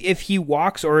okay if he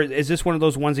walks, or is this one of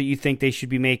those ones that you think they should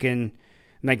be making,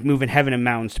 like moving heaven and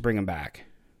mountains to bring him back?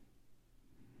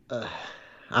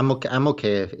 I'm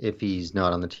okay if he's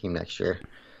not on the team next year,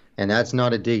 and that's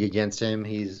not a dig against him.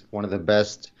 He's one of the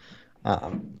best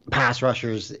pass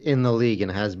rushers in the league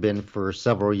and has been for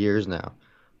several years now.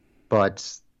 But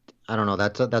I don't know.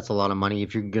 That's a lot of money.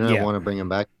 If you're gonna want to bring him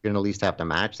back, you're gonna at least have to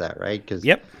match that, right? Because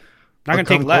not gonna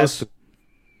take less.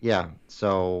 Yeah.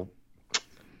 So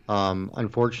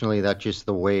unfortunately, that's just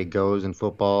the way it goes in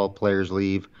football. Players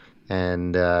leave,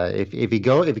 and if he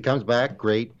comes back,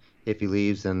 great. If he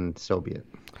leaves, then so be it.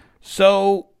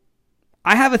 So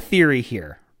I have a theory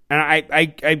here, and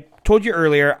I told you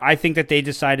earlier, I think that they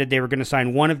decided they were going to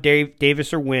sign one of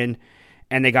Davis or Wynn,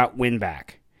 and they got Wynn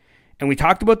back. And we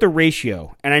talked about the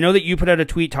ratio, and I know that you put out a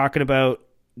tweet talking about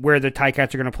where the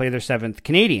Ticats are going to play their seventh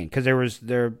Canadian, because there was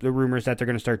the rumors that they're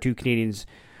going to start two Canadians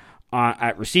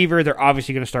at receiver. They're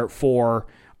obviously going to start four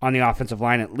on the offensive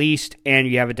line at least, and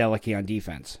you have a Adeleke on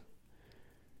defense.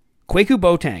 Kwaku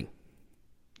Boateng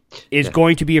is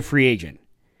going to be a free agent.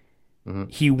 Mm-hmm.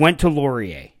 He went to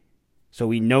Laurier. so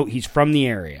we know he's from the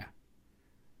area.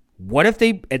 What if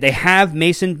they have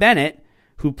Mason Bennett,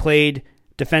 who played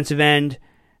defensive end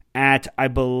at, I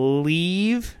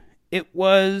believe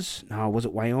was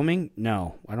it Wyoming?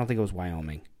 No, I don't think it was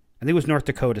Wyoming. I think it was North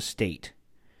Dakota State.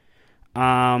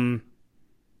 So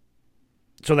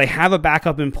they have a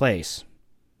backup in place.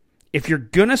 If you're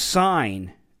going to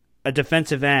sign a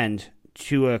defensive end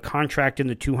to a contract in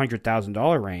the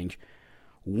 $200,000 range,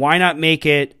 why not make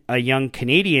it a young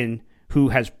Canadian who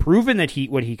has proven that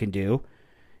what he can do,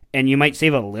 and you might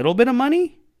save a little bit of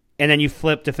money, and then you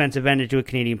flip defensive end into a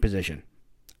Canadian position?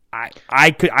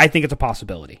 I think it's a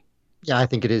possibility. Yeah, I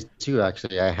think it is too,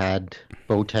 actually. I had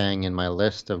Boateng in my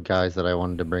list of guys that I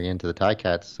wanted to bring into the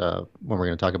Ticats when we're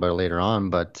going to talk about it later on.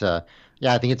 But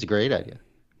yeah, I think it's a great idea.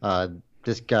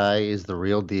 This guy is the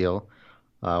real deal.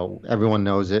 Everyone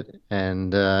knows it,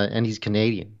 and he's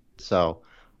Canadian. So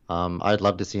I'd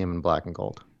love to see him in black and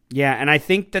gold. Yeah, and I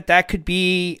think that could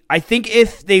be... I think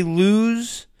if they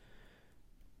lose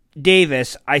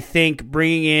Davis, I think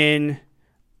bringing in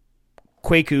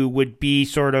Kwaku would be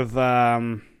sort of...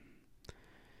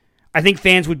 I think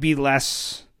fans would be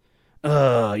less... you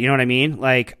know what I mean?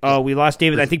 Like, oh, we lost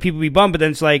Davis. I think people would be bummed, but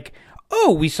then it's like,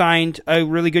 oh, we signed a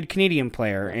really good Canadian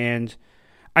player. And,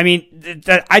 I mean,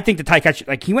 I think the Ticats...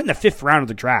 Like, he went in the 5th round of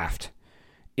the draft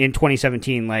in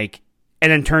 2017, like...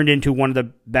 and then turned into one of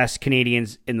the best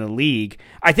Canadians in the league.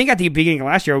 I think at the beginning of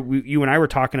last year, you and I were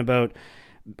talking about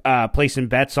placing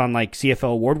bets on like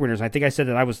CFL award winners. I think I said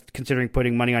that I was considering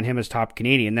putting money on him as top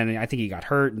Canadian. Then I think he got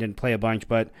hurt and didn't play a bunch.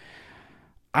 But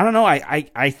I don't know.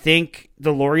 I think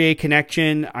the Laurier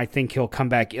connection, I think he'll come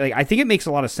back. Like, I think it makes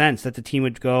a lot of sense that the team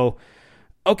would go,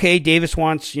 okay, Davis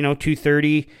wants,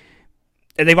 $230.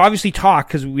 And they've obviously talked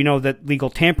because we know that legal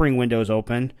tampering window is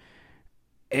open.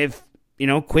 If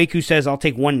Kwaku says, I'll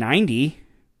take $190,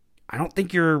 I don't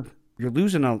think you're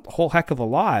losing a whole heck of a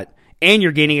lot, and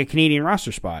you're gaining a Canadian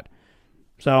roster spot.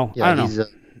 So, yeah, I don't know.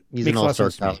 He's an all-star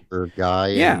caliber guy.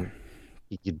 Yeah. And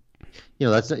he could,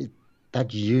 that's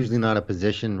usually not a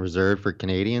position reserved for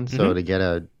Canadians. So to get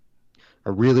a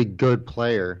really good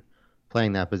player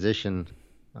playing that position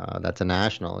that's a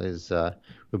national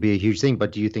would be a huge thing.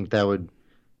 But do you think that would,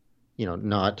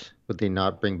 would they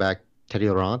not bring back Teddy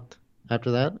Laurent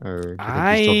after that, or do you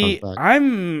think he still comes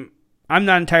back? I'm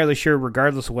not entirely sure.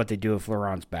 Regardless of what they do if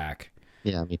Laurent's back,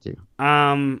 yeah, me too.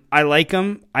 I like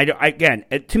him.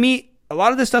 To me, a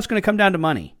lot of this stuff's going to come down to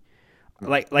money,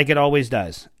 like it always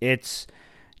does. It's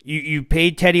you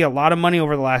paid Teddy a lot of money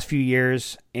over the last few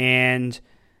years, and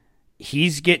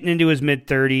he's getting into his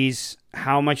mid-30s.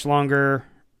 How much longer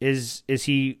is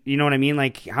he? You know what I mean?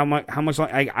 Like how much?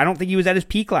 I don't think he was at his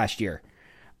peak last year.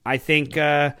 I think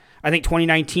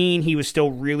 2019 he was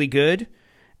still really good.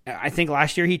 I think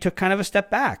last year he took kind of a step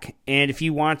back. And if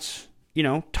he wants,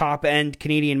 top end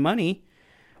Canadian money,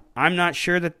 I'm not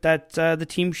sure that the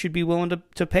team should be willing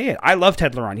to pay it. I love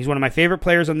Ted Laurent. He's one of my favorite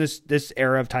players on this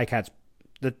era of Ticats.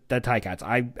 The Ticats.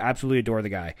 I absolutely adore the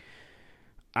guy.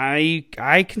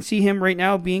 I can see him right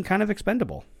now being kind of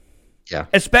expendable. Yeah,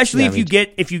 especially if you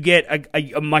get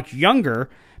a much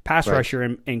younger pass rusher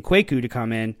in Kwaku to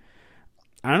come in.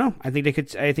 I don't know. I think you could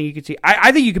see.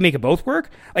 I think you can make it both work.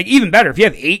 Like, even better if you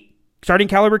have 8 starting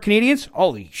caliber Canadians.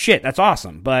 Holy shit, that's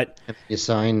awesome. But if you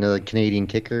sign a Canadian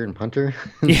kicker and punter,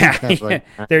 yeah.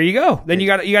 There you go. Then you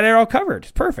got it all covered.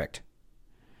 It's perfect.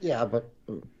 Yeah, but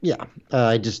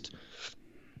I just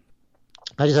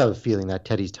have a feeling that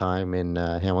Teddy's time in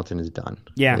Hamilton is done.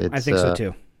 Yeah, I think so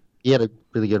too. He had a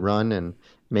really good run, and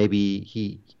maybe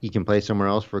he can play somewhere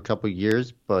else for a couple of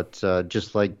years, but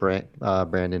just like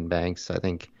Brandon Banks, I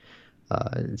think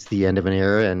it's the end of an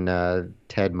era, and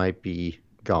Ted might be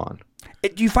gone.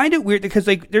 Do you find it weird? Because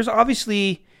there's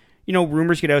obviously,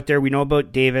 rumors get out there. We know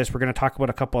about Davis. We're going to talk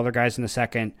about a couple other guys in a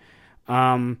second.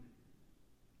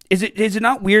 Is it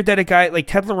not weird that a guy like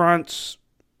Ted Laurent's,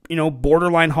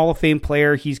 borderline Hall of Fame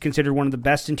player, he's considered one of the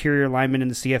best interior linemen in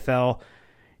the CFL,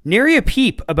 nary a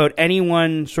peep about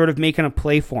anyone sort of making a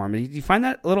play for him? Do you find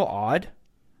that a little odd?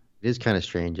 It is kind of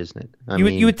strange, isn't it?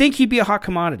 You would think he'd be a hot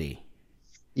commodity.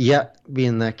 Yeah,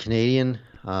 being that Canadian,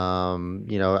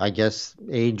 I guess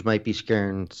age might be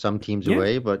scaring some teams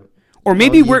away, but or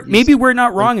maybe we're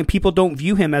not wrong, and people don't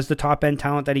view him as the top end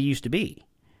talent that he used to be.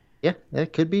 Yeah,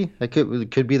 that could be. It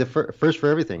could be the first for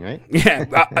everything, right?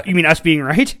 Yeah, you mean us being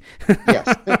right?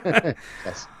 Yes.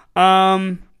 Yes.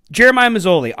 Jeremiah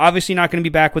Masoli, obviously not going to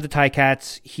be back with the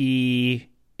Ticats.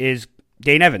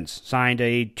 Dane Evans signed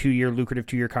a lucrative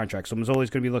 2-year contract, so Masoli's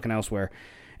going to be looking elsewhere.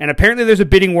 And apparently there's a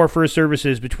bidding war for his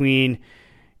services between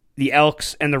the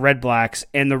Elks and the Red Blacks,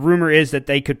 and the rumor is that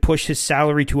they could push his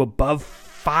salary to above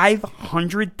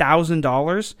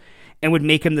 $500,000, and would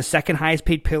make him the second highest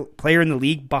paid player in the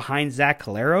league behind Zach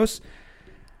Collaros.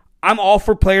 I'm all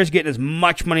for players getting as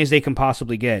much money as they can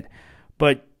possibly get.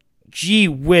 But gee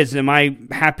whiz, am I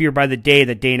happier by the day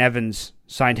that Dane Evans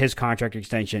signed his contract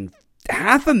extension.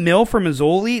 $500,000 for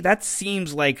Masoli? That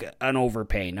seems like an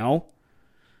overpay, no?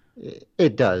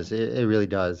 It does. It really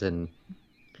does. And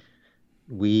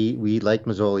we like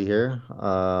Masoli here.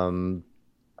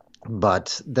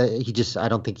 But I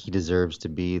don't think he deserves to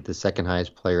be the second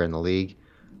highest player in the league.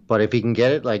 But if he can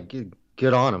get it, like,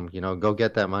 good on him. Go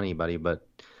get that money, buddy. But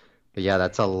yeah,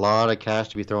 that's a lot of cash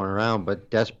to be thrown around. But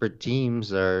desperate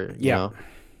teams are, you know.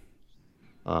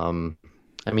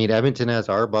 I mean, Edmonton has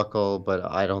Arbuckle, but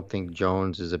I don't think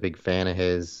Jones is a big fan of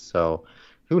his. So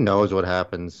who knows what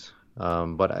happens.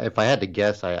 But if I had to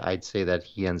guess, I'd say that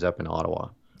he ends up in Ottawa.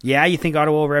 Yeah, you think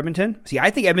Ottawa over Edmonton? See,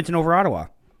 I think Edmonton over Ottawa.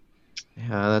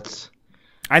 Yeah,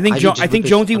 I think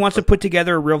Jonesy wants to put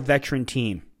together a real veteran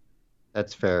team.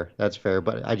 That's fair.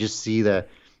 But I just see that,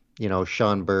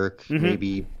 Sean Burke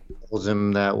maybe pulls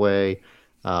him that way.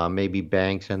 Maybe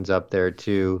Banks ends up there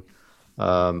too.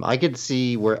 I could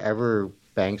see wherever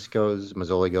Banks goes,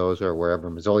 Masoli goes, or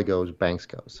wherever Masoli goes, Banks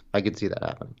goes. I could see that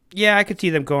happen. Yeah, I could see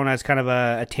them going as kind of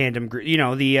a tandem group.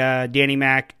 The Danny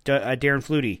Mac, Darren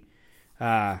Flutie.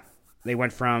 They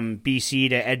went from BC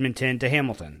to Edmonton to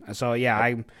Hamilton. So yeah,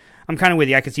 I'm kind of with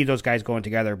you. I could see those guys going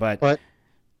together, but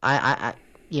I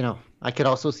could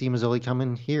also see Masoli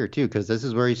coming here too, because this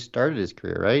is where he started his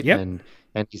career, right? Yep.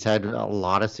 And he's had a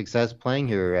lot of success playing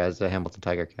here as a Hamilton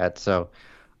Tiger Cat. So,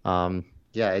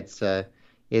 yeah,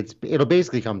 it'll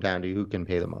basically come down to who can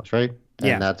pay the most, right?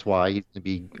 And that's why he's going to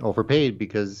be overpaid,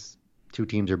 because two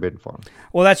teams are bidding for him.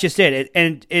 Well, that's just it.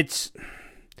 And it's,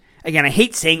 again, I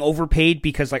hate saying overpaid,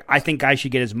 because I think guys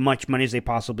should get as much money as they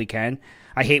possibly can.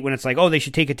 I hate when it's like, oh, they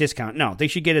should take a discount. No, they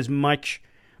should get as much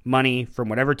money from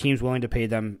whatever team's willing to pay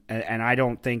them. And I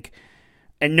don't think,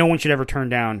 and no one should ever turn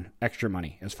down extra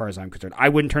money, as far as I'm concerned. I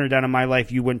wouldn't turn it down in my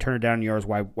life. You wouldn't turn it down in yours.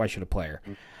 Why should a player?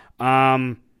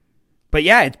 But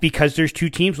yeah, it's because there's two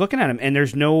teams looking at him, and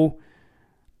there's no,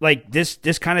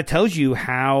 this kind of tells you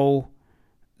how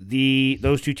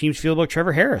those two teams feel about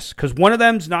Trevor Harris, because one of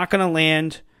them's not going to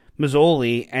land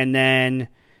Masoli, and then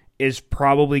is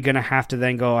probably going to have to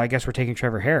then go, I guess we're taking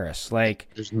Trevor Harris.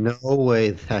 There's no way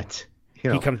that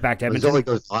he comes back to Edmonton. Masoli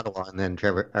goes to Ottawa, and then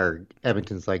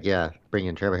Edmonton's like, yeah, bring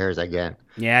in Trevor Harris again.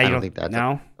 Yeah, I don't think that's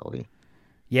no.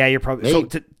 Yeah, you're probably who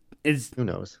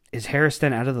knows? Is Harris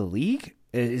then out of the league?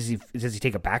 Does he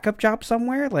take a backup job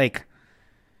somewhere?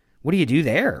 What do you do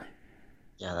there?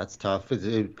 Yeah, that's tough.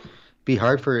 It'd be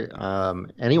hard for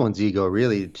anyone's ego,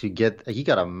 really, to get. He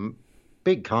got a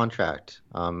big contract.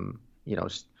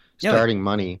 Starting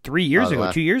money 2 years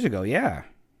ago. Yeah,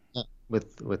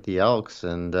 with the Elks,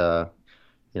 and to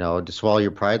swallow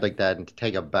your pride like that and to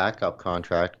take a backup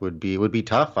contract would be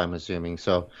tough, I'm assuming.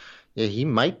 So. Yeah, he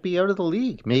might be out of the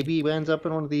league. Maybe he ends up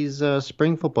in one of these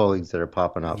spring football leagues that are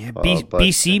popping up. Yeah,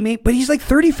 BC, but he's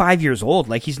 35 years old.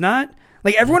 He's not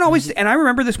everyone always. And I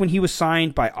remember this when he was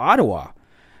signed by Ottawa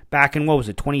back in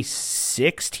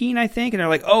 2016, I think. And they're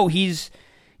like, oh, he's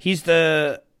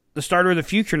the starter of the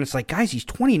future. And it's like, guys, he's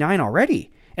 29 already,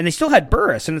 and they still had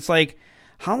Burris. And it's like,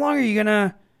 how long are you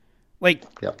gonna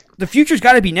The future's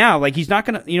got to be now. He's not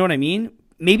gonna. You know what I mean?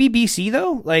 Maybe BC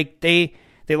though.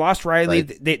 They lost Riley.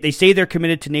 Right. They say they're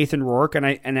committed to Nathan Rourke, and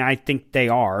I think they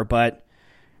are. But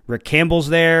Rick Campbell's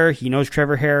there. He knows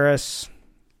Trevor Harris.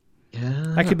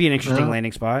 Yeah, that could be an interesting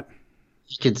landing spot.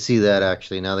 You could see that,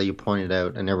 actually. Now that you pointed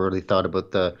out, I never really thought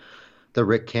about the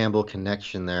Rick Campbell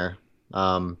connection there.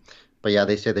 But yeah,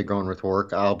 they say they're going with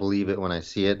Rourke. I'll believe it when I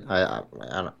see it. I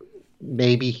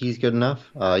maybe he's good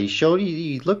enough.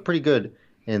 He looked pretty good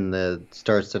in the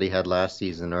starts that he had last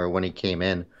season, or when he came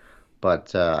in.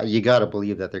 But you got to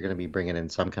believe that they're going to be bringing in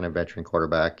some kind of veteran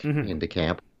quarterback into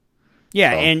camp.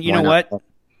 Yeah, so, and you know what?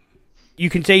 You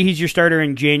can say he's your starter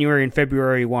in January and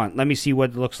February 1. Let me see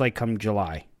what it looks like come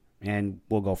July, and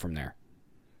we'll go from there.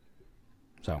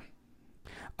 So,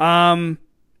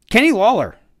 Kenny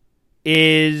Lawler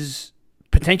is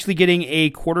potentially getting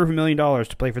 $250,000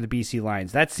 to play for the BC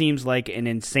Lions. That seems like an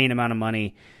insane amount of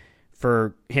money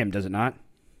for him, does it not?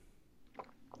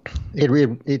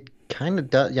 It kind of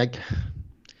does.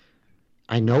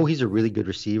 I know he's a really good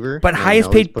receiver, but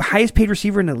highest paid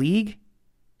receiver in the league.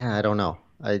 Yeah, I don't know.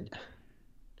 I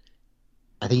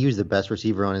think he was the best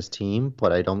receiver on his team,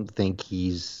 but I don't think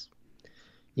he's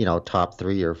top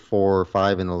 3 or 4 or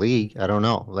 5 in the league. I don't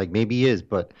know. Maybe he is,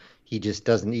 but he just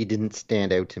doesn't. He didn't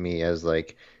stand out to me as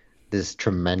this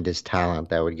tremendous talent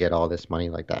that would get all this money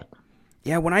like that.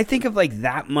 Yeah, when I think of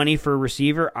that money for a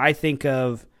receiver, I think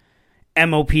of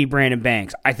MOP Brandon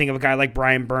Banks. I think of a guy like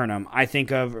Brian Burnham. I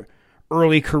think of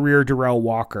early career Darrell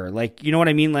Walker. Like, you know what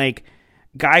I mean? Like,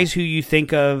 guys who you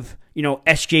think of,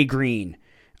 SJ Green.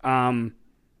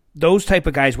 Those type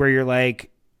of guys where you're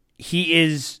like, he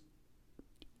is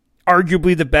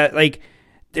arguably the best. Like,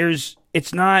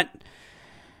 it's not,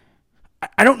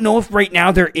 I don't know if right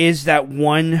now there is that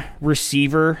one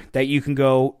receiver that you can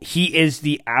go, he is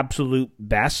the absolute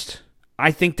best.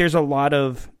 I think there's a lot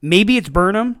of, maybe it's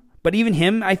Burnham, but even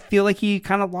him, I feel like he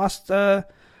kind of lost a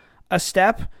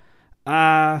step.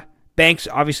 Banks,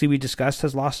 obviously we discussed,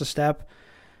 has lost a step.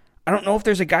 I don't know if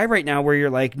there's a guy right now where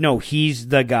you're like, no, he's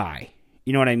the guy.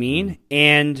 You know what I mean?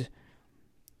 And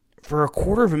for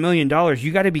 $250,000,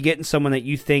 you got to be getting someone that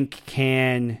you think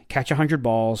can catch 100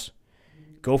 balls,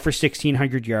 go for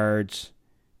 1,600 yards,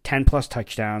 10-plus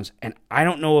touchdowns. And I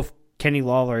don't know if Kenny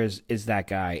Lawler is that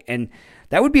guy. And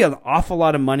that would be an awful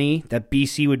lot of money that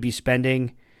BC would be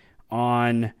spending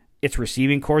on its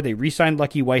receiving core. They re-signed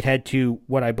Lucky Whitehead to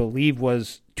what I believe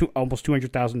was almost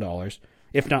 $200,000,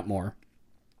 if not more.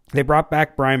 They brought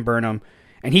back Brian Burnham,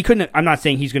 and he couldn't. I'm not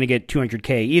saying he's going to get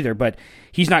 $200K either, but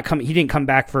he's not coming. He didn't come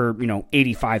back for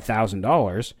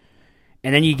 $85,000,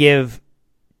 and then you give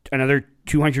another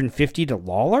 $250 to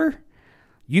Lawler.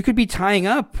 You could be tying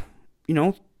up,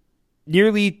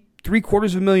 nearly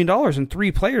 $750,000 in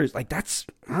 3 players. Like, that's,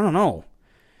 I don't know.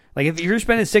 Like, if you're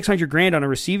spending $600,000 on a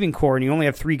receiving core and you only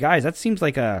have 3 guys, that seems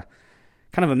like a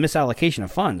kind of a misallocation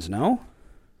of funds, no?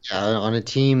 On a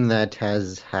team that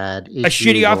has had a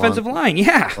shitty offensive line,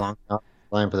 yeah.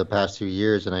 Line for the past 2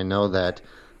 years, and I know that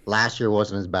last year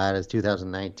wasn't as bad as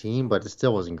 2019, but it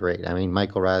still wasn't great. I mean,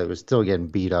 Michael Riley was still getting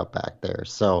beat up back there.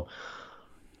 So,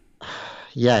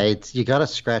 yeah, you got to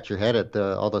scratch your head at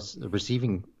all the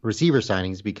receiver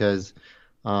signings because,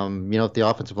 if the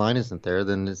offensive line isn't there,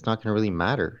 then it's not going to really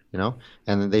matter, And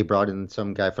then they brought in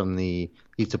some guy from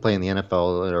used to play in the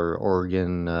NFL or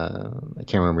Oregon. I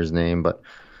can't remember his name, but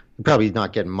probably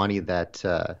not getting money that,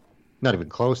 not even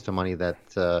close to money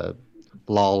that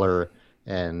Lawler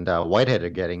and Whitehead are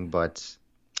getting. But,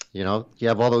 you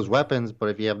have all those weapons, but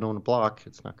if you have no one to block,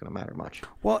 it's not going to matter much.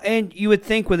 Well, and you would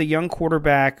think with a young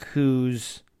quarterback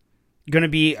who's going to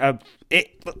be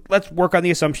let's work on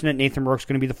the assumption that Nathan Rourke's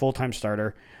going to be the full-time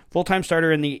starter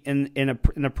in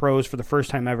the pros for the first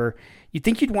time ever. You'd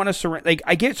think you'd want to surround, like,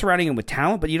 I get surrounding him with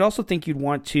talent, but you'd also think you'd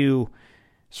want to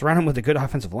surround him with a good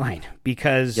offensive line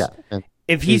because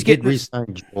if he's getting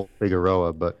re-signed Joel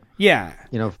Figueroa, but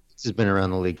he's been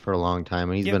around the league for a long time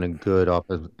and he's been a good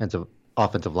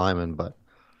offensive lineman, but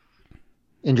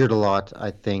injured a lot,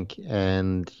 I think,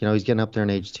 and he's getting up there in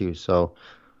age too, so.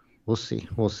 We'll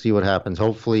see what happens.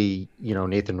 Hopefully,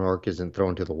 Nathan Rourke isn't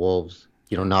thrown to the wolves,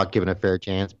 not given a fair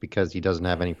chance because he doesn't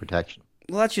have any protection.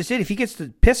 Well, that's just it. If he gets the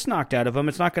piss knocked out of him,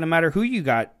 it's not going to matter who you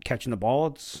got catching the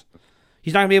ball.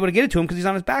 He's not going to be able to get it to him because he's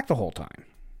on his back the whole time.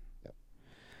 Yep.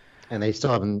 And they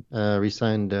still haven't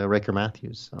re-signed Riker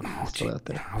Matthews. Still out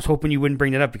there. I was hoping you wouldn't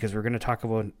bring that up because we're going to talk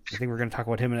about. I think we're going to talk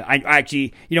about him. And I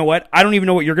actually, you know what? I don't even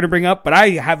know what you're going to bring up, but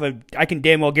I can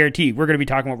damn well guarantee we're going to be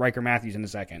talking about Riker Matthews in a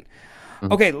second.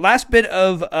 Okay, last bit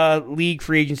of league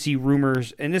free agency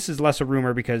rumors, and this is less a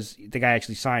rumor because the guy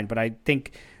actually signed, but I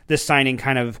think this signing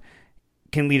kind of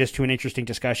can lead us to an interesting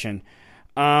discussion.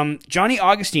 Johnny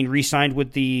Augustine re-signed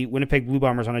with the Winnipeg Blue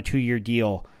Bombers on a 2-year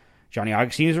deal. Johnny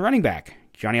Augustine is a running back.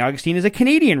 Johnny Augustine is a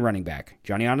Canadian running back.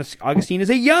 Johnny Augustine is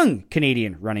a young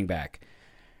Canadian running back.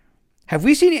 Have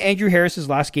we seen Andrew Harris's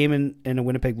last game in a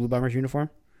Winnipeg Blue Bombers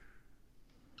uniform?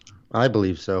 I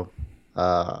believe so.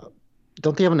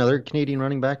 Don't they have another Canadian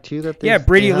running back too?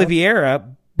 Brady Oliveira,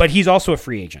 but he's also a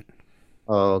free agent.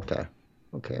 Oh, okay.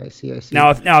 Okay, I see.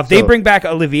 Now, if they bring back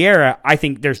Oliveira, I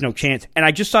think there's no chance. And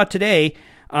I just saw today,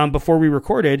 before we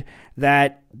recorded,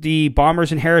 that the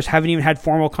Bombers and Harris haven't even had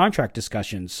formal contract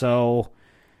discussions. So,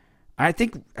 I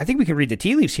think we can read the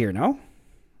tea leaves here. No?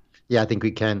 Yeah, I think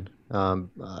we can.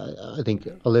 I think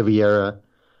Oliveira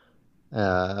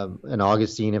and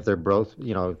Augustine, if they're both,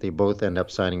 if they both end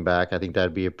up signing back, I think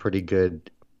that'd be a pretty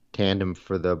good tandem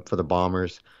for the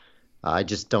Bombers. I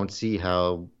just don't see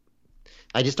them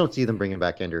bringing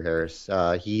back Andrew Harris.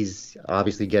 He's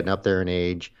obviously getting up there in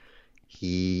age.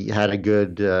 He had a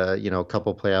good,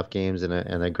 couple playoff games and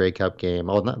a Grey Cup game.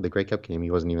 Oh, not the Grey Cup game. He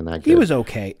wasn't even that good. He was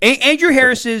okay. Andrew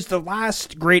Harris is the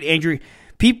last great Andrew.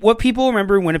 What people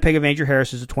remember in Winnipeg of Andrew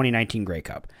Harris is the 2019 Grey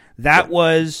Cup. That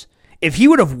was. If he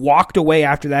would have walked away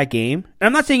after that game, and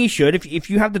I'm not saying he should, if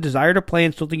you have the desire to play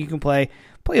and still think you can play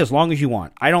as long as you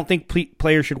want. I don't think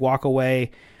players should walk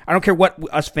away. I don't care what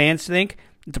us fans think.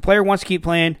 If the player wants to keep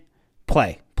playing,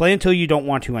 play until you don't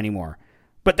want to anymore.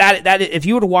 But that if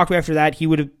he would have walked away after that, he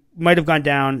would have might have gone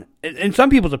down, in some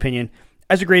people's opinion,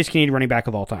 as the greatest Canadian running back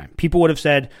of all time. People would have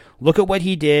said, look at what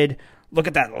he did. Look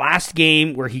at that last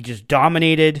game where he just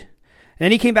dominated. And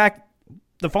then he came back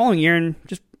the following year and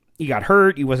he got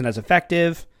hurt. He wasn't as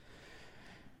effective.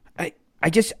 I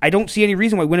don't see any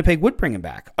reason why Winnipeg would bring him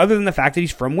back, other than the fact that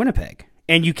he's from Winnipeg.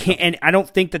 And you can't, and I don't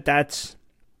think that's,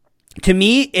 to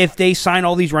me, if they sign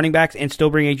all these running backs and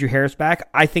still bring Andrew Harris back,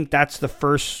 I think that's the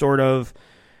first sort of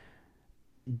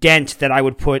dent that I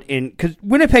would put in, because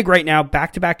Winnipeg right now,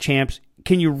 back-to-back champs,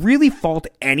 can you really fault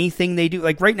anything they do?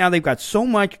 Like right now, they've got so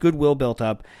much goodwill built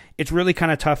up. It's really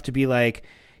kind of tough to be like,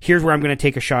 here's where I'm going to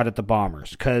take a shot at the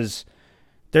Bombers, because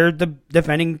they're the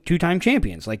defending 2-time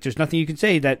champions. Like, there's nothing you can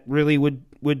say that really would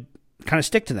kind of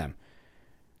stick to them.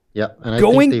 Yeah, and I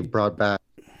think they brought back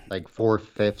like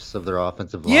 4/5 of their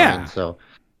offensive line. Yeah. So,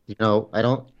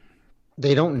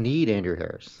 they don't need Andrew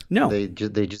Harris. No, they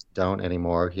just don't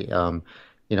anymore.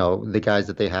 The guys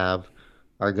that they have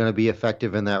are going to be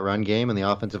effective in that run game, and the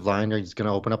offensive line are just going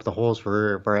to open up the holes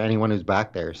for anyone who's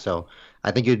back there. So,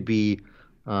 I think it'd be,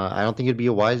 I don't think it'd be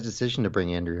a wise decision to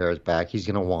bring Andrew Harris back. He's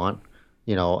going to want,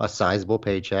 a sizable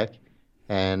paycheck,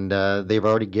 and they've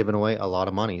already given away a lot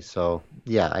of money. So,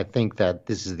 yeah, I think that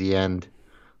this is the end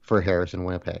for Harris in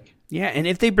Winnipeg. Yeah, and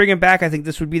if they bring him back, I think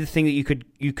this would be the thing that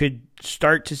you could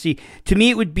start to see. To me,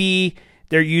 it would be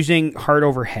they're using heart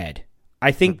over head.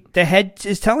 I think the head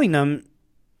is telling them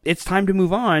it's time to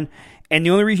move on, and the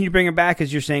only reason you bring him back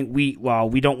is you're saying we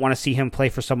don't want to see him play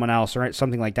for someone else or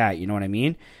something like that. You know what I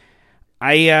mean?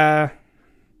 I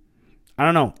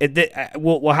don't know.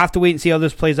 We'll have to wait and see how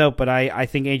this plays out, but I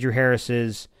think Andrew Harris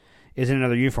is in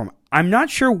another uniform. I'm not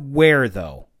sure where,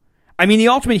 though. I mean, the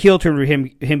ultimate heel turn would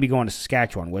him be going to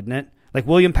Saskatchewan, wouldn't it? Like,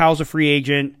 William Powell's a free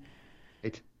agent.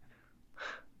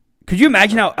 Could you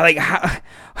imagine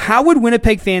how would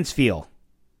Winnipeg fans feel?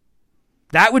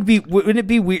 Wouldn't it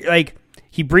be weird? Like,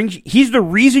 he's the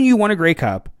reason you won a Grey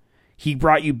Cup. He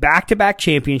brought you back-to-back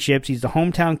championships. He's the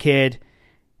hometown kid,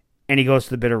 and he goes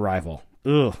to the bitter rival.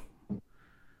 Ugh.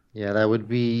 Yeah, that would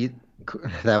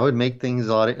make things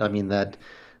a lot. I mean, that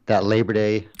Labor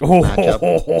Day matchup.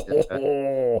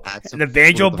 And the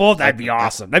Banjo Bowl, that'd be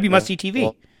awesome. That'd be must-see TV.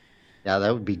 Well, yeah,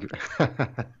 that would be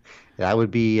that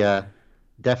would be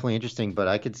definitely interesting. But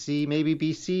I could see maybe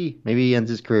BC. Maybe he ends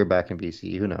his career back in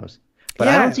BC. Who knows? But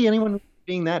I don't see anyone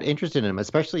being that interested in him,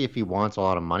 especially if he wants a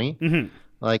lot of money. Mm-hmm.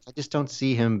 Like, I just don't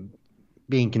see him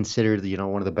being considered,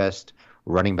 one of the best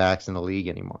running backs in the league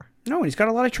anymore. No, and he's got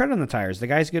a lot of tread on the tires. The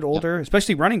guys get older,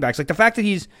 especially running backs. Like the fact that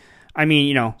he's,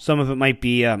 some of it might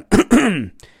be,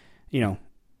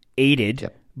 aided,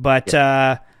 but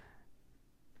I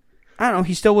don't know.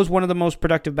 He still was one of the most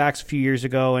productive backs a few years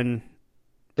ago, and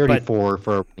 34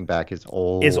 for a running back is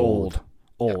old.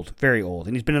 Very old,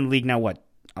 and he's been in the league now. What,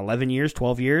 11 years,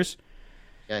 12 years?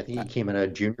 Yeah, I think he came out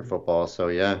of junior football, so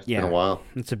it's been a while.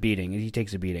 It's a beating. He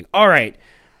takes a beating. All right.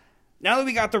 Now that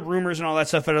we got the rumors and all that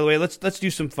stuff out of the way, let's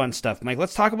do some fun stuff, Mike.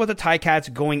 Let's talk about the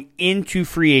Ticats going into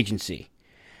free agency.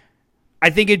 I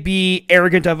think it'd be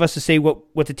arrogant of us to say what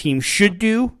the team should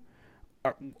do,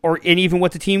 and even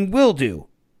what the team will do.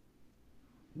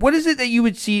 What is it that you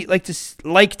would like to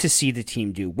see the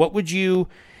team do? What would you,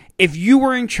 if you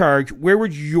were in charge, where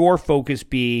would your focus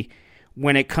be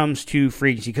when it comes to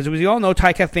free agency? Because as we all know,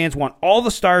 Ticat fans want all the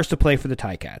stars to play for the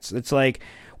Ticats. It's like,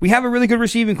 we have a really good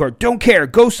receiving corps. Don't care.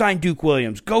 Go sign Duke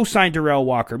Williams. Go sign Darrell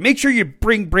Walker. Make sure you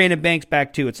bring Brandon Banks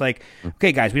back too. It's like,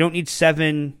 okay, guys, we don't need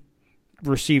 7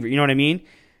 receivers. You know what I mean?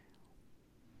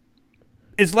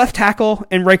 Is left tackle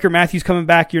and Riker Matthews coming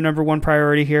back your number one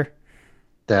priority here?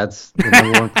 That's the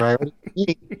number one priority.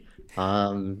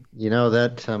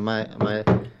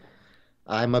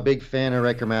 I'm a big fan of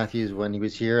Riker Matthews when he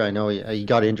was here. I know he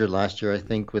got injured last year, I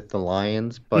think, with the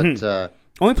Lions, but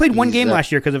only played one game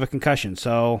last year because of a concussion.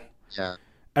 So out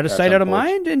of sight, out of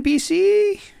mind in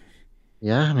BC.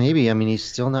 Yeah, maybe. I mean, he's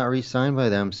still not re-signed by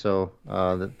them, so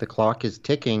the clock is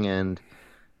ticking, and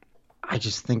I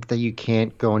just think that you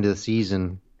can't go into the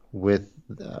season with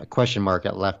a question mark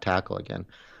at left tackle again.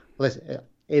 Listen,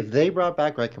 if they brought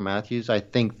back Riker Matthews, I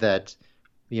think that,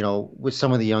 with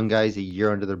some of the young guys a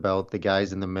year under their belt, the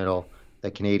guys in the middle,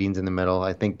 the Canadians in the middle,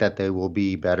 I think that they will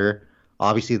be better.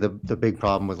 Obviously, the big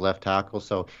problem was left tackle.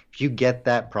 So if you get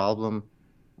that problem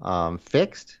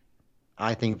fixed,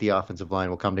 I think the offensive line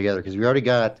will come together, because we already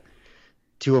got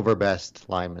 2 of our best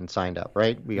linemen signed up,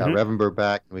 right? We got Revenberg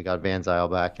back, and we got Van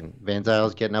Zyl back, and Van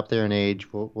Zyl's getting up there in age.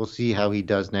 We'll see how he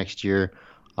does next year.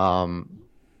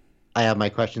 I have my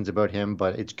questions about him,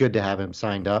 but it's good to have him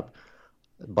signed up.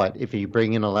 But if you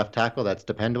bring in a left tackle that's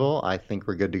dependable, I think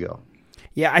we're good to go.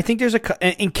 Yeah, I think there's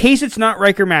in case it's not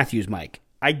Riker Matthews, Mike,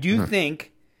 I do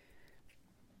think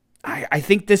I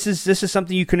think this is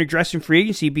something you can address in free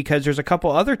agency because there's a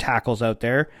couple other tackles out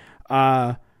there.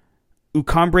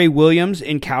 Ucambre Williams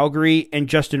in Calgary and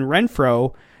Justin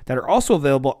Renfro that are also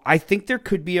available. I think there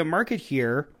could be a market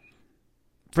here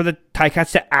for the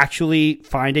Ticats to actually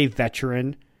find a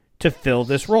veteran to fill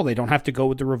this role. They don't have to go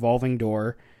with the revolving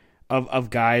door of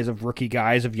guys, of rookie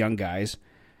guys, of young guys.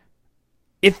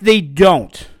 If they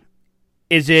don't,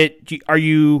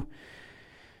 are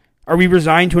we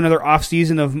resigned to another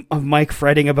offseason of Mike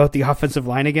fretting about the offensive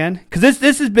line again? Because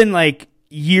this has been like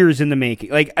years in the making.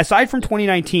 Like aside from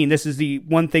 2019, this is the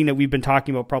one thing that we've been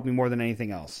talking about probably more than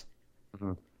anything else.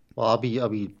 Mm-hmm. Well, I'll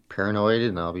be paranoid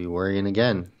and I'll be worrying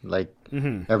again, like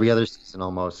every other season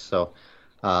almost. So,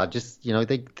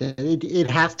 it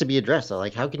has to be addressed. So,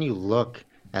 like, how can you look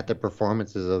at the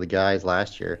performances of the guys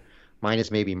last year,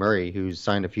 minus maybe Murray, who's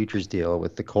signed a futures deal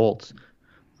with the Colts,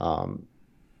 and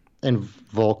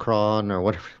Volkron or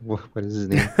what is his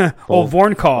name?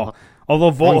 Vornkall.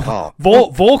 Although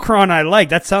Volkron I like.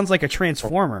 That sounds like a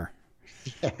transformer.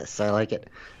 Yes, I like it.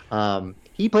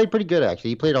 He played pretty good,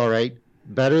 actually. He played all right.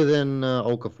 Better than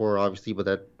Okafor, obviously, but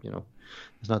that,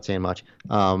 it's not saying much.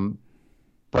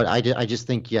 But I just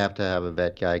think you have to have a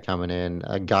vet guy coming in,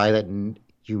 a guy that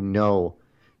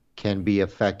can be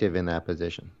effective in that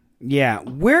position. Yeah.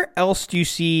 Where else do you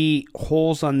see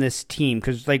holes on this team?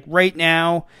 Because, like, right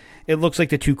now, it looks like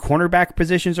the two cornerback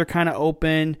positions are kind of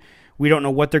open. We don't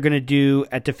know what they're going to do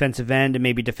at defensive end and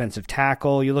maybe defensive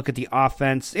tackle. You look at the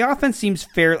offense. The offense seems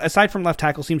aside from left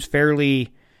tackle, seems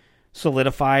fairly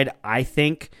solidified, I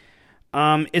think.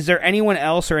 Is there anyone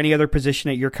else or any other position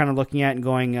that you're kind of looking at and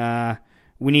going,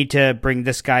 we need to bring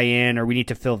this guy in or we need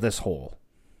to fill this hole?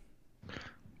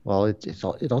 Well, it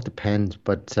all depends,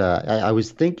 but I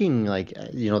was thinking, like,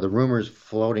 the rumors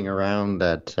floating around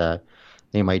that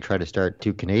they might try to start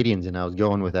two Canadians, and I was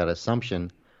going with that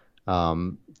assumption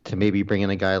to maybe bring in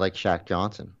a guy like Shaq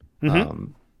Johnson.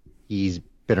 Mm-hmm. He's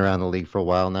been around the league for a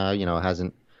while now,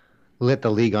 hasn't lit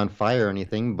the league on fire or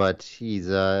anything, but he's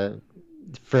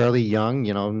fairly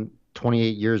young,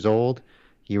 28 years old.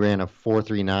 He ran a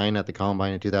 4.39 at the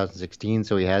Combine in 2016,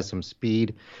 so he has some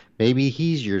speed. Maybe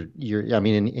he's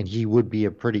and he would be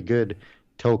a pretty good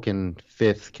token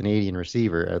fifth Canadian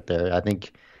receiver out there. I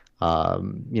think,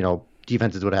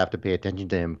 defenses would have to pay attention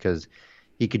to him because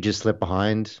he could just slip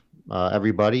behind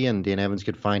everybody, and Dan Evans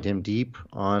could find him deep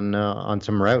on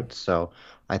some routes. So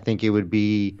I think it would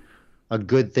be a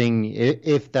good thing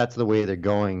if that's the way they're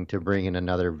going to bring in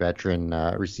another veteran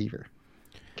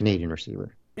Canadian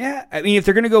receiver. Yeah, I mean, if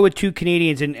they're going to go with two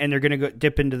Canadians and they're going to go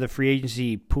dip into the free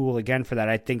agency pool again for that,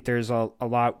 I think there's a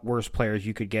lot worse players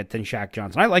you could get than Shaq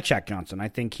Johnson. I like Shaq Johnson. I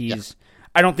think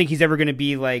I don't think he's ever going to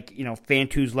be like,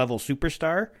 Fantu's level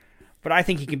superstar, but I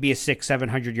think he can be a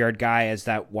 600-700 yard guy as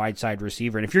that wide side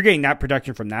receiver. And if you're getting that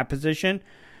production from that position,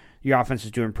 your offense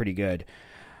is doing pretty good.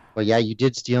 Well, yeah, you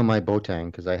did steal my Boateng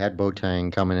because I had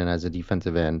Boateng coming in as a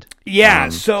defensive end. Yeah,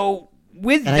 so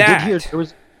with that, I did hear there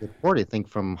was a report, I think,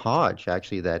 from Hodge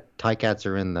actually that Ticats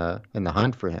are in the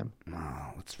hunt for him. Oh,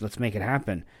 let's make it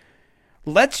happen.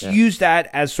 Let's use that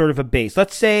as sort of a base.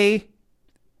 Let's say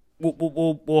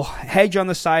we'll hedge on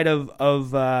the side of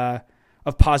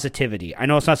positivity. I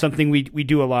know it's not something we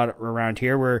do a lot around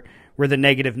here. We're the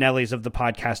negative Nellies of the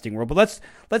podcasting world. But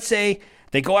let's say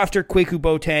they go after Kwaku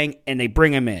Boateng and they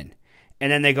bring him in.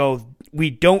 And then they go, we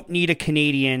don't need a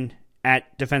Canadian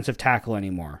at defensive tackle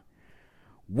anymore.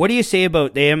 What do you say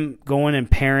about them going and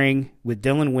pairing with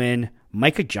Dylan Wynn,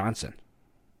 Micah Johnson?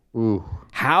 Ooh.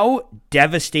 How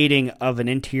devastating of an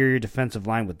interior defensive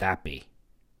line would that be?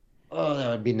 Oh, that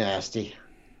would be nasty.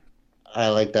 I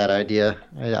like that idea.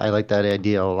 I like that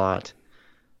idea a lot.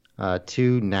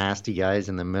 Two nasty guys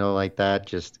in the middle like that,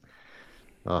 just,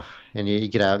 and you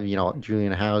could have,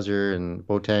 Julian Hauser and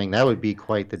Boateng. That would be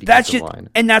quite the defensive line.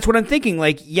 And that's what I'm thinking.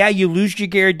 Like, yeah, you lose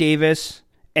Jagger Davis,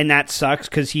 and that sucks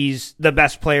because he's the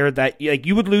best player that, like,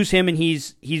 you would lose him, and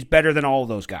he's better than all of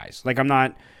those guys. Like, I'm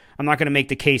not going to make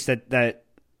the case that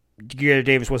Jagger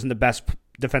Davis wasn't the best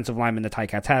defensive lineman the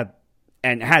Ticats had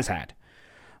and has had.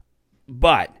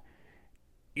 But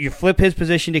you flip his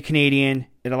position to Canadian.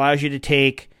 It allows you to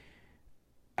take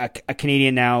a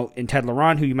Canadian now in Ted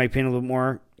Laurent, who you might pay a little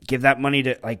more. Give that money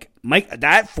to, like, Mike.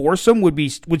 That foursome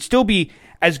would still be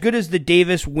as good as the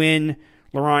Davis, Wynn,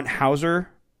 Laurent, Hauser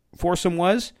foursome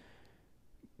was.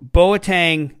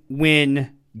 Boateng,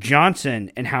 Wynn,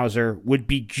 Johnson, and Hauser would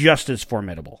be just as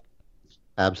formidable.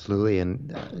 Absolutely,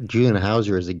 and Julian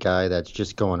Hauser is a guy that's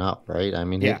just going up, right? I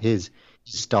mean, his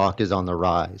stock is on the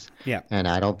rise. Yeah. And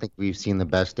I don't think we've seen the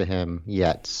best of him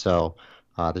yet. So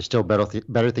there's still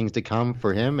better things to come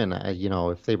for him. And,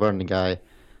 if they brought in a guy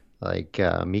like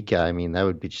Mika, I mean, that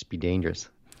would just be dangerous.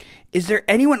 Is there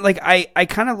anyone like I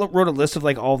kind of wrote a list of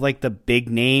like all of, like the big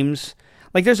names.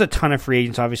 Like there's a ton of free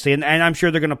agents, obviously, and I'm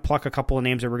sure they're going to pluck a couple of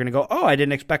names that we're going to go, oh, I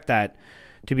didn't expect that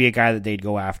to be a guy that they'd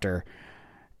go after.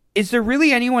 Is there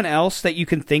really anyone else that you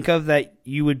can think of that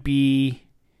you would be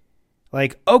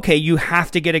like, okay, you have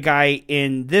to get a guy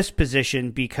in this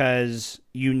position because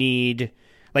you need,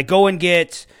 like, go and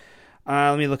get,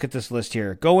 let me look at this list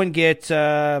here. Go and get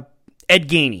Ed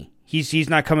Gainey. He's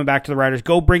not coming back to the Riders.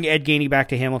 Go bring Ed Gainey back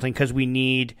to Hamilton because we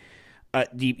need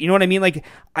you know what I mean? Like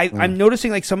I'm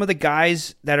noticing like some of the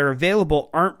guys that are available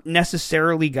aren't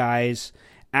necessarily guys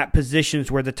at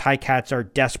positions where the Ticats are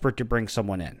desperate to bring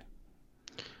someone in.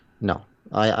 No,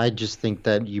 I just think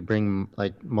that you bring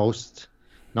like most,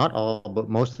 not all, but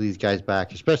most of these guys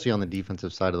back, especially on the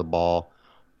defensive side of the ball,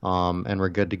 and we're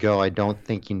good to go. I don't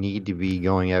think you need to be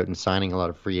going out and signing a lot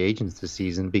of free agents this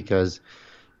season because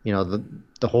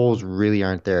the holes really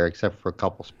aren't there except for a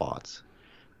couple spots.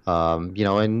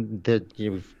 And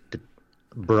the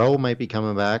Bro might be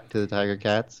coming back to the Tiger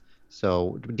Cats.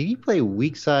 So did he play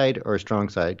weak side or strong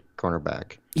side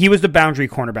cornerback? He was the boundary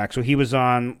cornerback, so he was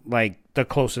on like the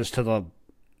closest to the.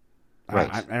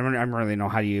 Right. I don't really know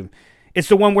how do you. It's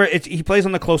the one where he plays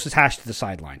on the closest hash to the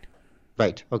sideline.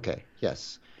 Right. Okay.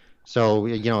 Yes. So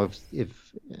I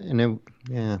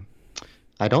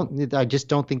just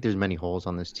don't think there's many holes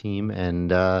on this team,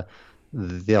 and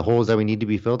the holes that we need to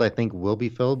be filled, I think, will be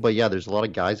filled. But yeah, there's a lot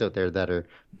of guys out there that are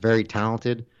very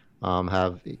talented,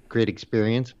 have great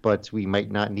experience, but we might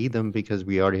not need them because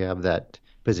we already have that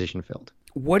position filled.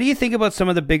 What do you think about some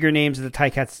of the bigger names that the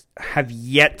Ticats have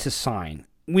yet to sign?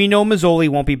 We know Mazzoli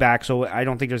won't be back, so I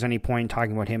don't think there's any point in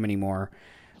talking about him anymore.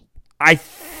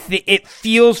 It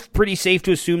feels pretty safe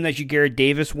to assume that Jared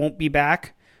Davis won't be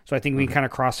back. So I think we kind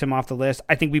of cross him off the list.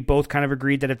 I think we both kind of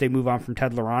agreed that if they move on from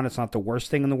Ted Laurent, it's not the worst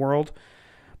thing in the world.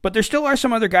 But there still are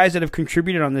some other guys that have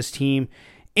contributed on this team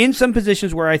in some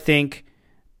positions where I think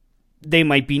they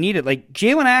might be needed. Like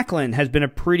Jalen Acklin has been a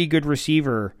pretty good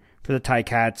receiver for the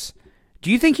Ticats.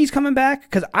 Do you think he's coming back?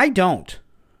 Because I don't.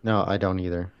 No, I don't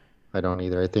either.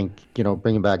 I think,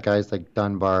 bringing back guys like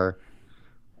Dunbar.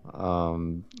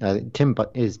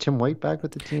 Is Tim White back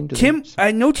with the team?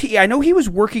 I know he was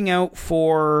working out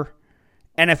for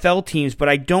NFL teams, but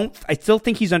I still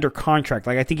think he's under contract.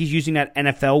 Like I think he's using that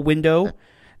NFL window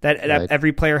that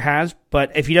every player has.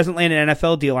 But if he doesn't land an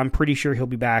NFL deal, I'm pretty sure he'll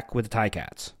be back with the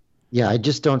Ticats. Yeah, I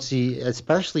just don't see,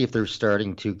 especially if they're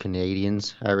starting two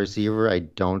Canadians at receiver, I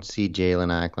don't see Jalen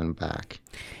Acklin back.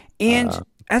 And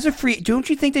as a free, don't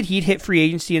you think that he'd hit free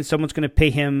agency and someone's going to pay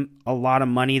him a lot of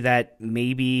money that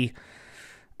maybe,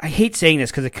 I hate saying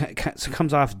this because it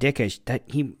comes off dickish, that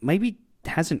he maybe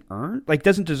hasn't earned, like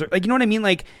doesn't deserve, like, you know what I mean?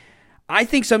 Like, I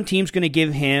think some team's going to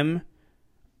give him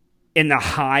in the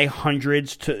high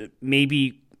hundreds to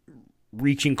maybe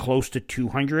reaching close to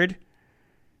 200.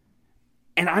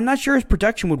 And I'm not sure his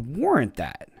production would warrant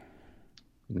that.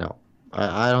 No.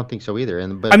 I don't think so either.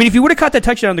 But I mean, if you would have caught that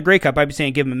touchdown in the Grey Cup, I'd be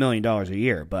saying give him $1 million a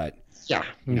year. But yeah,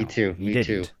 me too.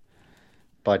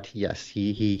 But yes,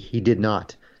 he did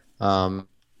not. And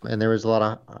there was a lot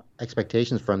of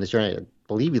expectations from this year. I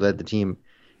believe he led the team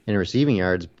in receiving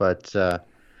yards. But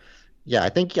yeah, I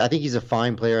think he's a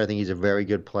fine player. I think he's a very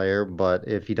good player. But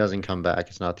if he doesn't come back,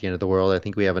 it's not the end of the world. I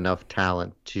think we have enough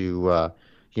talent to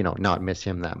not miss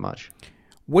him that much.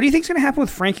 What do you think is going to happen with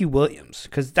Frankie Williams?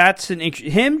 Because that's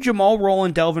him, Jamal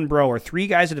Rowland, Delvin Breaux are three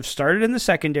guys that have started in the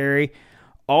secondary,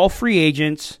 all free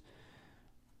agents.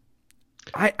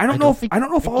 I don't know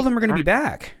if all of them are going to be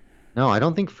back. No, I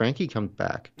don't think Frankie comes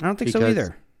back. I don't think so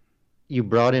either. You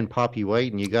brought in Poppy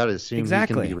White, and you got to assume he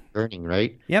can be returning,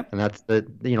 right? Yep. And that's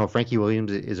Frankie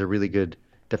Williams is a really good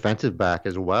defensive back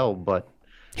as well, but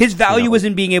his value is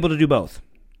in being able to do both.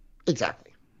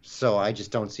 Exactly. So I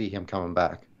just don't see him coming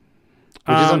back.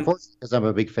 Which is unfortunate because I'm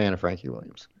a big fan of Frankie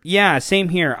Williams. Yeah, same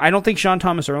here. I don't think Sean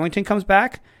Thomas Erlington comes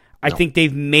back. I think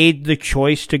they've made the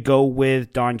choice to go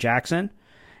with Don Jackson,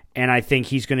 and I think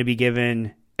he's going to be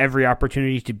given every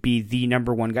opportunity to be the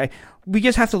number one guy. We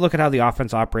just have to look at how the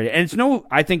offense operated. And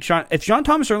I think if Sean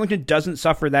Thomas Erlington doesn't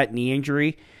suffer that knee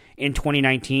injury in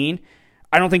 2019,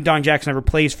 I don't think Don Jackson ever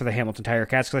plays for the Hamilton Tiger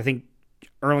Cats because I think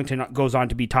Erlington goes on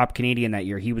to be top Canadian that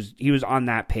year. He was on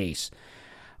that pace.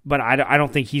 But I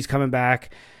don't think he's coming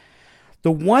back.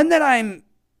 The one that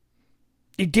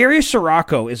Darius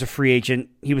Sirocco is a free agent.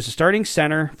 He was a starting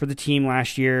center for the team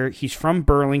last year. He's from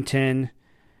Burlington.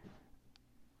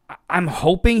 I'm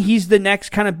hoping he's the next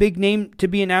kind of big name to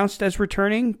be announced as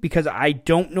returning because I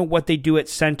don't know what they do at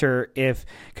center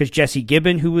because Jesse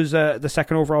Gibbon, who was the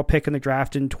second overall pick in the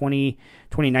draft in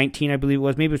 2019, I believe it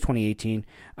was, maybe it was 2018,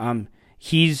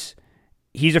 He's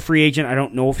a free agent. I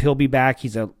don't know if he'll be back.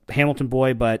 He's a Hamilton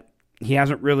boy, but he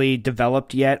hasn't really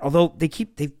developed yet. Although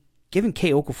they've given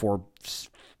Kei Okafor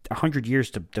 100 years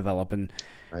to develop and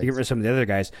get rid of some of the other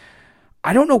guys.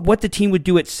 I don't know what the team would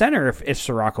do at center if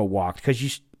Sirocco walked,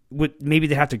 because maybe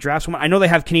they have to draft someone. I know they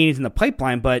have Canadians in the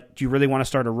pipeline, but do you really want to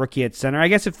start a rookie at center? I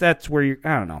guess if that's where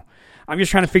I don't know. I'm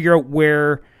just trying to figure out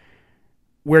where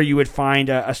you would find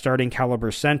a starting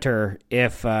caliber center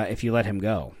if you let him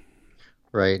go.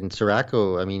 Right, and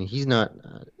Sirocco, I mean, he's not.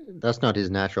 That's not his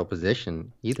natural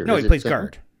position either. No, he plays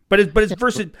guard. But it's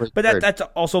that's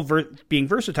also being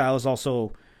versatile is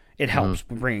also it helps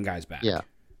with bringing guys back.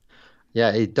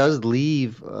 Yeah, it does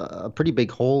leave a pretty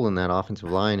big hole in that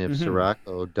offensive line if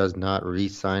Sirocco does not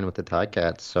re-sign with the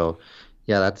Ticats. So,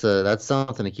 yeah, that's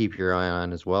something to keep your eye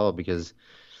on as well, because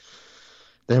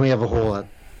then we have a hole at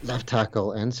left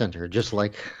tackle and center, just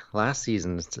like last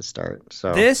season to start.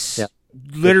 So this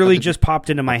literally just popped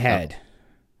into my head.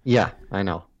 Yeah, I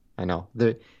know.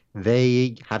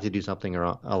 They have to do something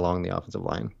along the offensive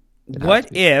line. What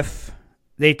if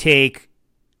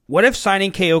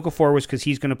signing Kei Okafor was because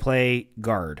he's going to play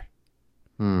guard?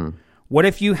 What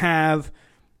if you have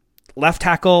left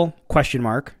tackle, ?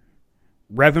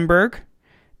 Revenberg,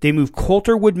 they move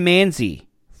Coulter Wood-Manzi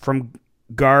from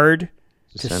guard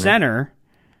to center.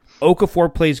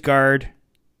 Okafor plays guard,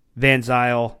 Van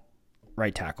Zyl,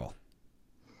 right tackle.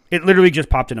 It literally just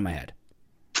popped into my head.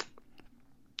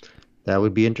 That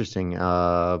would be interesting.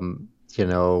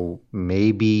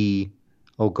 Maybe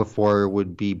Okafor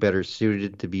would be better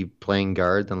suited to be playing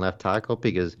guard than left tackle,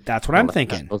 because that's what I'm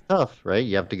thinking. It's tough, right?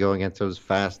 You have to go against those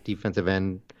fast defensive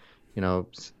end.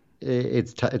 It's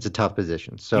a tough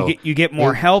position. So you get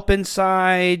more help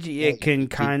inside. It can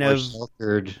kind of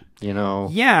sheltered,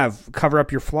 cover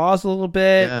up your flaws a little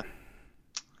bit. Yeah,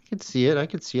 I could see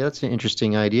it. That's an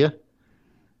interesting idea.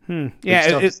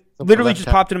 Yeah, it literally just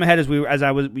popped into my head as we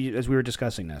were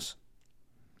discussing this.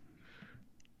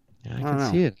 Yeah, I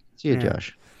can see it.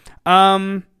 Josh.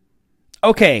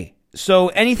 Okay. So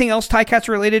anything else Ticats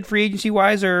related free agency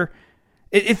wise, or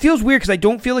it feels weird because I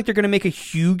don't feel like they're going to make a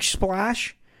huge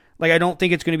splash. Like, I don't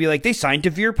think it's going to be like they signed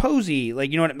Devere Posey,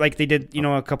 like like they did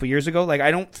a couple years ago. Like,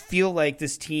 I don't feel like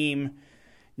this team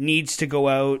needs to go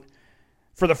out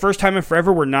for the first time in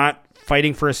forever. We're not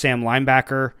fighting for a Sam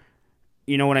linebacker.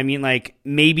 You know what I mean? Like,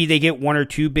 maybe they get one or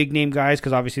two big name guys,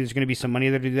 because obviously there's going to be some money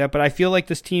there to do that. But I feel like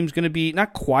this team's going to be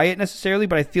not quiet necessarily,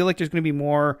 but I feel like there's going to be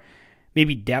more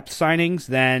maybe depth signings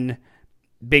than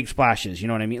big splashes. You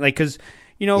know what I mean? Like, because,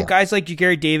 guys like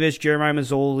Gary Davis, Jeremiah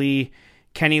Mazzoli,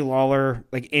 Kenny Lawler,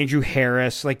 like Andrew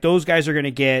Harris, like those guys are going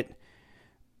to get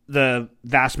the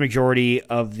vast majority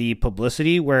of the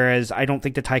publicity, whereas I don't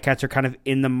think the Ticats are kind of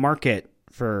in the market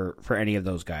for any of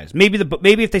those guys. Maybe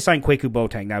if they sign Kwaku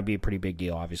Boateng, that would be a pretty big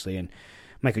deal, obviously, and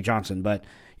Micah Johnson. But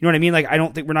you know what I mean? Like, I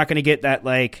don't think we're not going to get that,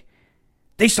 like,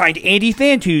 they signed Andy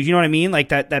Thantus, you know what I mean? Like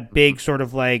that big sort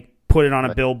of like put it on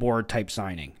a billboard type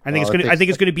signing. I think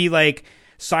it's going to be like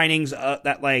signings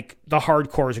that like the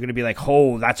hardcores are going to be like,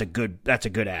 oh, that's a good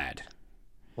ad.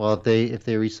 Well, if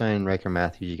they re-sign Riker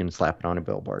Matthews, you can slap it on a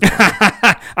billboard.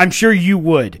 I'm sure you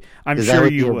would. That would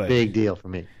be a big deal for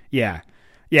me. Yeah.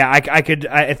 Yeah, I could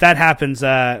if that happens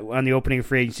on the opening of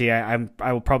free agency. I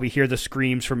will probably hear the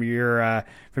screams from your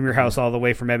house all the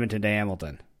way from Edmonton to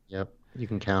Hamilton. Yep, you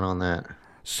can count on that.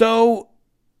 So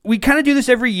we kind of do this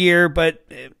every year, but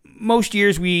most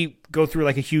years we go through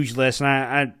like a huge list, and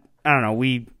I don't know,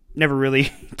 we never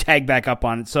really tag back up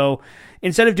on it. So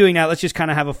instead of doing that, let's just kind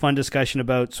of have a fun discussion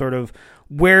about sort of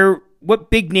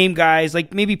what big name guys,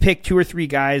 like maybe pick 2 or 3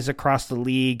 guys across the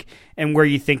league and where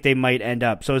you think they might end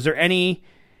up. So is there any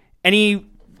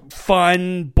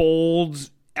fun, bold,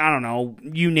 I don't know,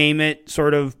 you name it,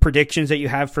 sort of predictions that you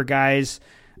have for guys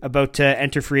about to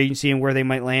enter free agency and where they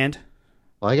might land?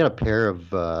 Well, I got a pair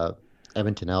of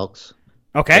Edmonton Elks.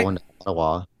 Okay. Going to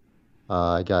Ottawa.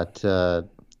 I got,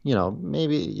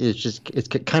 maybe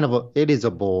it is a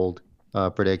bold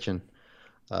prediction.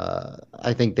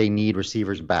 I think they need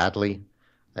receivers badly.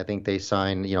 I think they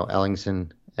sign,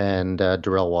 Ellingson and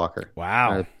Darrell Walker.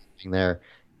 Wow. There,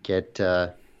 get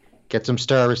some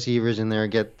star receivers in there.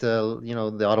 Get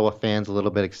the Ottawa fans a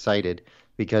little bit excited,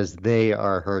 because they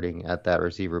are hurting at that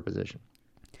receiver position.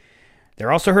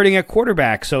 They're also hurting at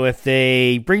quarterback. So if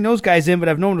they bring those guys in but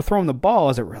have no one to throw them the ball,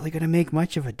 is it really going to make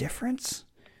much of a difference?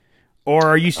 Or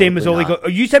are you saying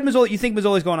Mazzoli? You said Mazzoli. You think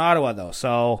Mazzoli's going to Ottawa though,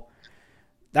 so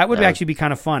that would actually be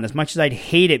kind of fun. As much as I'd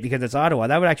hate it because it's Ottawa,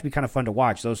 that would actually be kind of fun to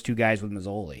watch, those two guys with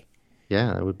Mazzoli.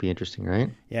 Yeah, that would be interesting, right?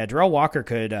 Yeah, Darrell Walker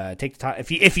could take the top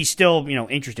if he's still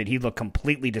interested. He looked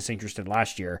completely disinterested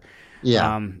last year.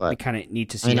 Yeah, we but kind of need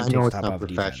to see I him know take the it's top not off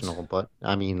professional, defense. but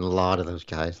I mean, a lot of those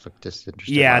guys look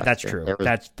disinterested. Yeah, last that's year. true. There was,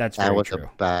 That's that very was true.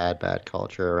 a bad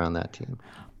culture around that team.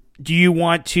 Do you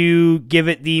want to give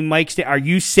it the Mike? Are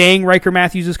you saying Riker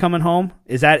Matthews is coming home?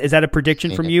 Is that a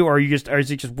prediction from you, or is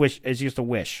it just a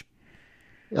wish?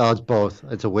 Oh, it's both.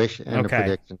 It's a wish and Okay. a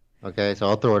prediction. Okay, so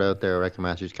I'll throw it out there. Riker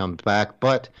Matthews comes back,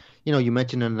 but you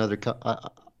mentioned a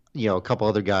couple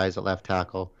other guys at left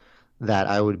tackle that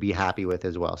I would be happy with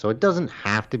as well. So it doesn't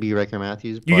have to be Riker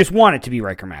Matthews. You but just want it to be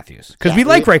Riker Matthews because yeah, we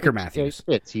like Riker it Matthews.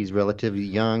 fits. He's relatively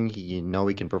young. He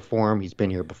can perform. He's been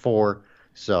here before,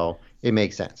 so it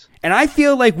makes sense. And I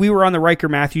feel like we were on the Riker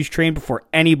Matthews train before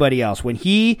anybody else. When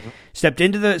he stepped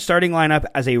into the starting lineup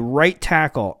as a right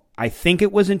tackle, I think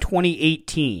it was in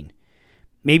 2018,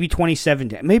 maybe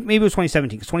 2017. Maybe it was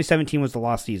 2017 because 2017 was the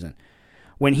lost season.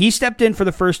 When he stepped in for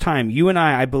the first time, you and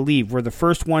I believe, were the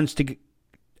first ones to,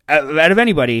 out of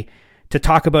anybody, to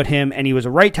talk about him, and he was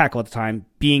a right tackle at the time,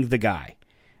 being the guy.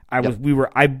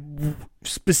 I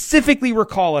specifically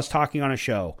recall us talking on a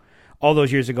show all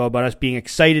those years ago about us being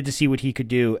excited to see what he could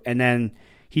do, and then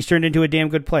he's turned into a damn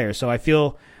good player. So I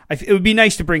feel it would be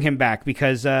nice to bring him back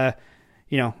because, a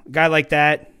guy like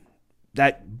that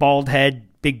bald head,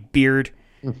 big beard.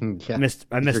 Yeah, I missed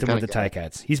him with the guy.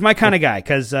 Ticats. He's my kind of guy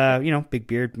because, big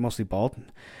beard, mostly bald.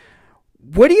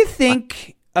 What do you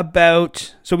think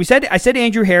about? So I said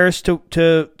Andrew Harris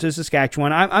to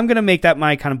Saskatchewan. I'm going to make that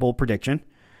my kind of bold prediction.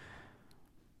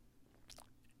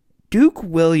 Duke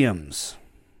Williams.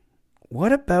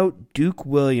 What about Duke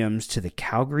Williams to the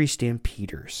Calgary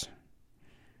Stampeders?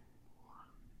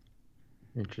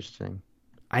 Interesting.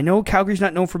 I know Calgary's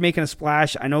not known for making a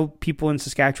splash. I know people in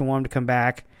Saskatchewan want him to come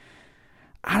back.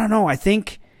 I don't know. I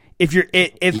think if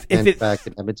it back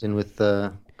in Edmonton with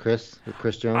Chris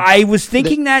Jones. I was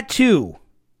thinking that too.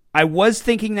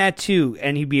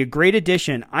 And he'd be a great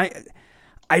addition.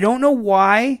 I don't know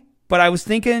why, but I was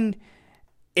thinking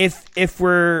if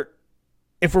we're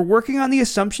working on the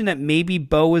assumption that maybe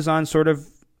Bo is on sort of,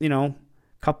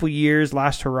 couple years,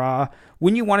 last hurrah,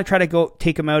 wouldn't you want to try to go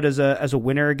take him out as a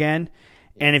winner again?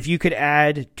 And if you could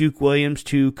add Duke Williams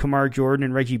to Kamar Jordan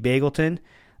and Reggie Bagleton,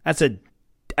 that's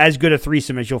as good a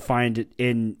threesome as you'll find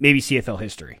in maybe CFL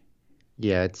history.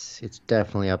 Yeah, it's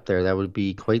definitely up there. That would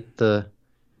be quite the.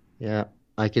 Yeah,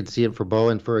 I could see it for Bo,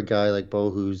 and for a guy like Bo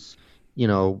who's,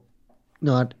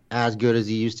 not as good as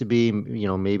he used to be.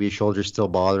 Maybe his shoulder's still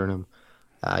bothering him.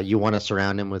 You want to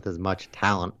surround him with as much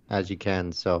talent as you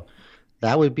can. So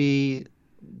that would be,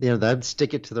 that'd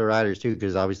stick it to the Riders too,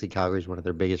 because obviously Calgary's one of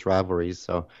their biggest rivalries.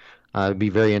 So it'd be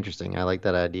very interesting. I like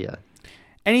that idea.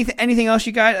 Anything else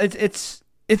you got?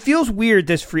 It feels weird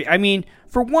this free. I mean,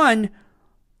 for one,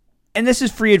 and this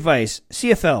is free advice,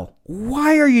 CFL,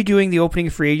 why are you doing the opening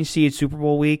of free agency at Super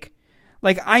Bowl week?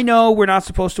 Like, I know we're not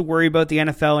supposed to worry about the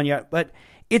NFL but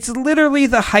it's literally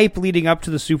the hype leading up to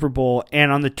the Super Bowl,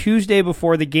 and on the Tuesday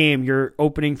before the game, you're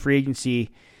opening free agency.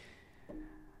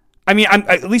 I mean,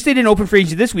 at least they didn't open free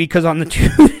agency this week because on the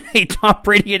Tuesday, Tom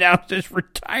Brady announced his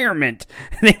retirement,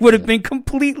 and they would have been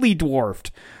completely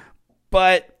dwarfed.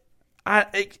 But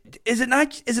is it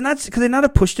not? Could they not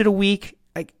have pushed it a week?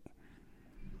 Like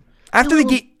after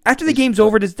the game's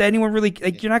over, does anyone really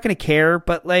You're not going to care,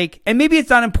 but and maybe it's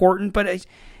not important, but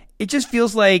it just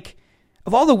feels like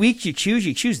of all the weeks you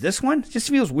choose this one. It just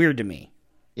feels weird to me.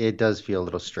 It does feel a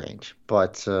little strange,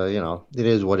 but it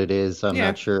is what it is. I'm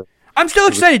not sure. I'm still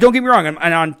excited. Don't get me wrong.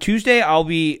 And on Tuesday, I'll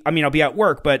be at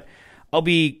work, but I'll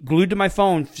be glued to my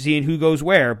phone seeing who goes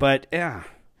where. But yeah.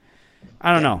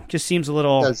 I don't know. Just seems a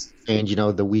little. It does change,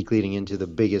 the week leading into the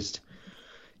biggest,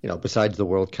 besides the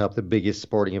World Cup, the biggest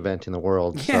sporting event in the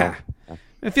world. Yeah, so.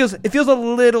 It feels a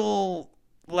little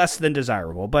less than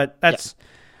desirable, but that's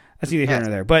neither here nor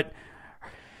there. But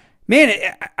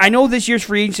man, I know this year's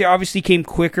free agency obviously came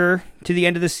quicker to the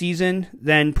end of the season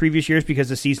than previous years because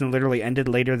the season literally ended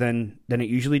later than it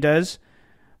usually does.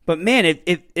 But man,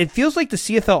 it feels like the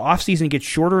CFL offseason gets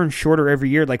shorter and shorter every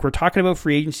year. Like we're talking about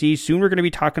free agency. Soon we're going to be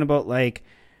talking about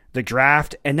the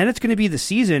draft, and then it's going to be the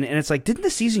season. And it's like, didn't the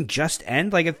season just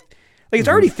end? It's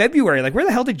already February. Like where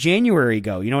the hell did January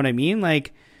go? You know what I mean?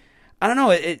 Like, I don't know.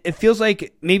 It feels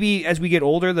like maybe as we get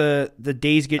older, the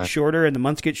days get shorter and the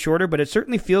months get shorter, but it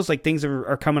certainly feels like things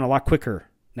are coming a lot quicker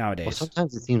nowadays. Well,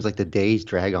 sometimes it seems like the days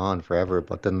drag on forever,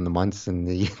 but then the months and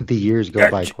the years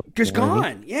go by quick. Just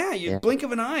gone. Yeah, you blink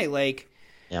of an eye.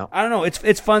 Yeah. I don't know.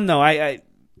 It's fun though. I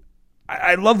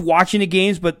love watching the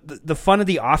games, but the fun of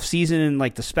the off season and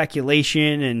the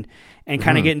speculation and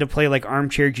kind of getting to play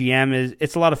armchair GM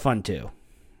it's a lot of fun too.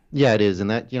 Yeah, it is, and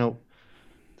that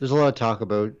there's a lot of talk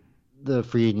about the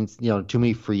free agents, too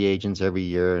many free agents every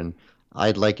year, and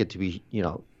I'd like it to be,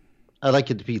 I'd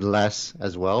like it to be less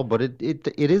as well, but it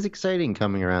is exciting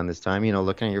coming around this time,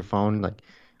 looking at your phone, like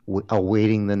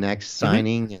awaiting the next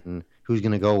signing and who's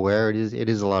going to go where. It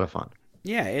is a lot of fun.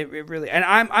 Yeah, it really, and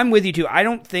I'm with you too. I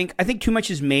think too much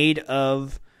is made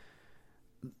of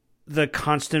the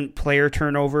constant player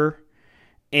turnover,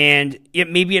 and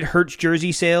maybe it hurts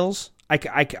jersey sales.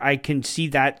 I can see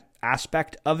that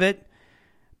aspect of it,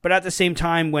 but at the same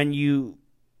time, when and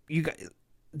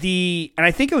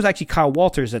I think it was actually Kyle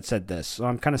Walters that said this, so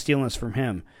I'm kind of stealing this from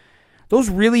him. Those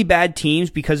really bad teams,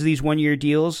 because of these 1-year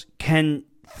deals, can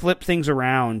flip things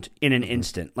around in an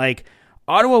instant. Like,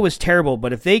 Ottawa was terrible,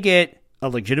 but if they get a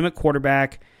legitimate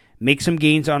quarterback, make some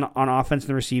gains on offense in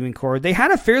the receiving core, they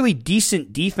had a fairly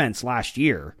decent defense last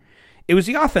year. It was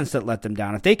the offense that let them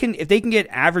down. If they can get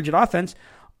average at offense,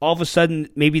 all of a sudden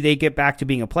maybe they get back to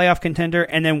being a playoff contender.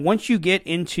 And then once you get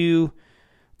into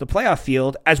the playoff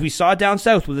field, as we saw down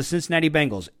south with the Cincinnati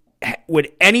Bengals,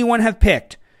 would anyone have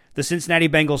picked the Cincinnati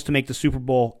Bengals to make the Super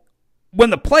Bowl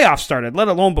when the playoffs started, let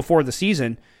alone before the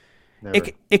season?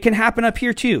 It can happen up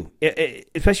here too,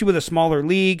 especially with a smaller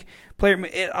league.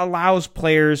 It allows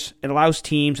players, it allows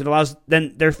teams, it allows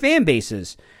then their fan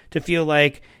bases to feel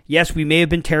like, yes, we may have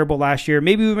been terrible last year,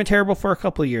 maybe we've been terrible for a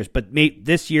couple of years, but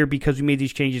this year, because we made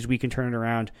these changes, we can turn it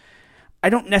around. I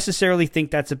don't necessarily think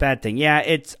that's a bad thing.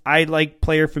 Yeah, I like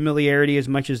player familiarity as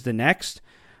much as the next,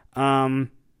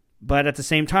 but at the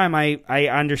same time, I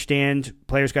understand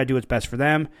players got to do what's best for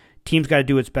them, teams got to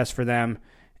do what's best for them,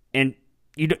 and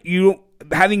you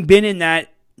having been in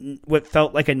that what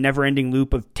felt like a never-ending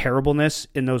loop of terribleness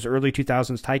in those early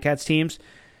 2000s Ticats teams,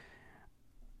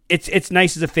 it's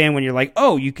nice as a fan when you're like,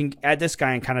 oh, you can add this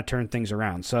guy and kind of turn things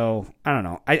around. So I don't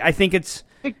know. I think it's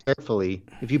pick carefully.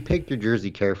 If you pick your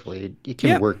jersey carefully, it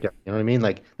can work out. You know what I mean?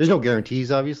 Like, there's no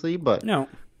guarantees, obviously, but no.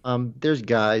 There's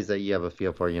guys that you have a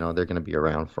feel for. They're going to be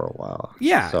around for a while.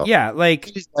 Yeah, so, yeah. Like,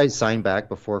 these guys sign back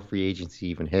before free agency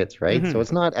even hits, right? So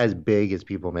it's not as big as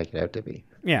people make it out to be.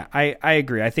 Yeah, I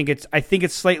agree. I think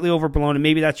it's slightly overblown, and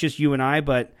maybe that's just you and I,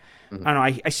 but I don't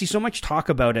know. I see so much talk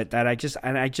about it that I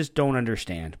just don't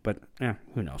understand. But yeah,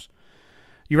 who knows?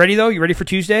 You ready though? You ready for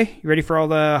Tuesday? You ready for all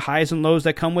the highs and lows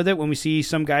that come with it? When we see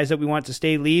some guys that we want to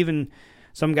stay, leave, and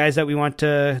some guys that we want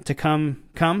to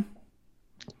come.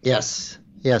 Yes.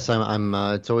 Yes, I'm.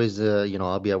 It's always,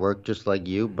 I'll be at work just like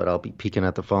you, but I'll be peeking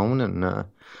at the phone, and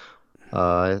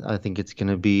I think it's going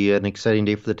to be an exciting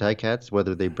day for the Ticats,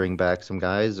 whether they bring back some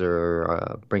guys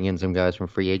or bring in some guys from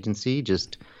free agency.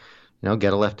 Just,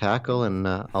 get a left tackle, and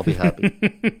I'll be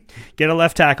happy. Get a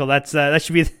left tackle. That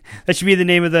should be the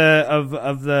name of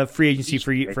the free agency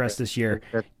for us this year.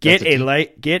 Get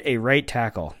a right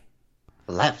tackle.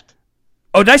 Left.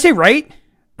 Oh, did I say right?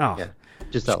 Oh, yeah,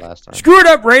 just that last time. Screw it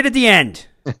up right at the end.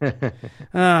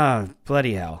 Oh,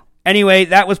 bloody hell. Anyway,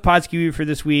 that was Podski for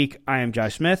this week. I am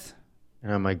Josh Smith.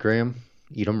 And I'm Mike Graham.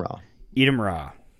 Eat 'em raw. Eat 'em raw.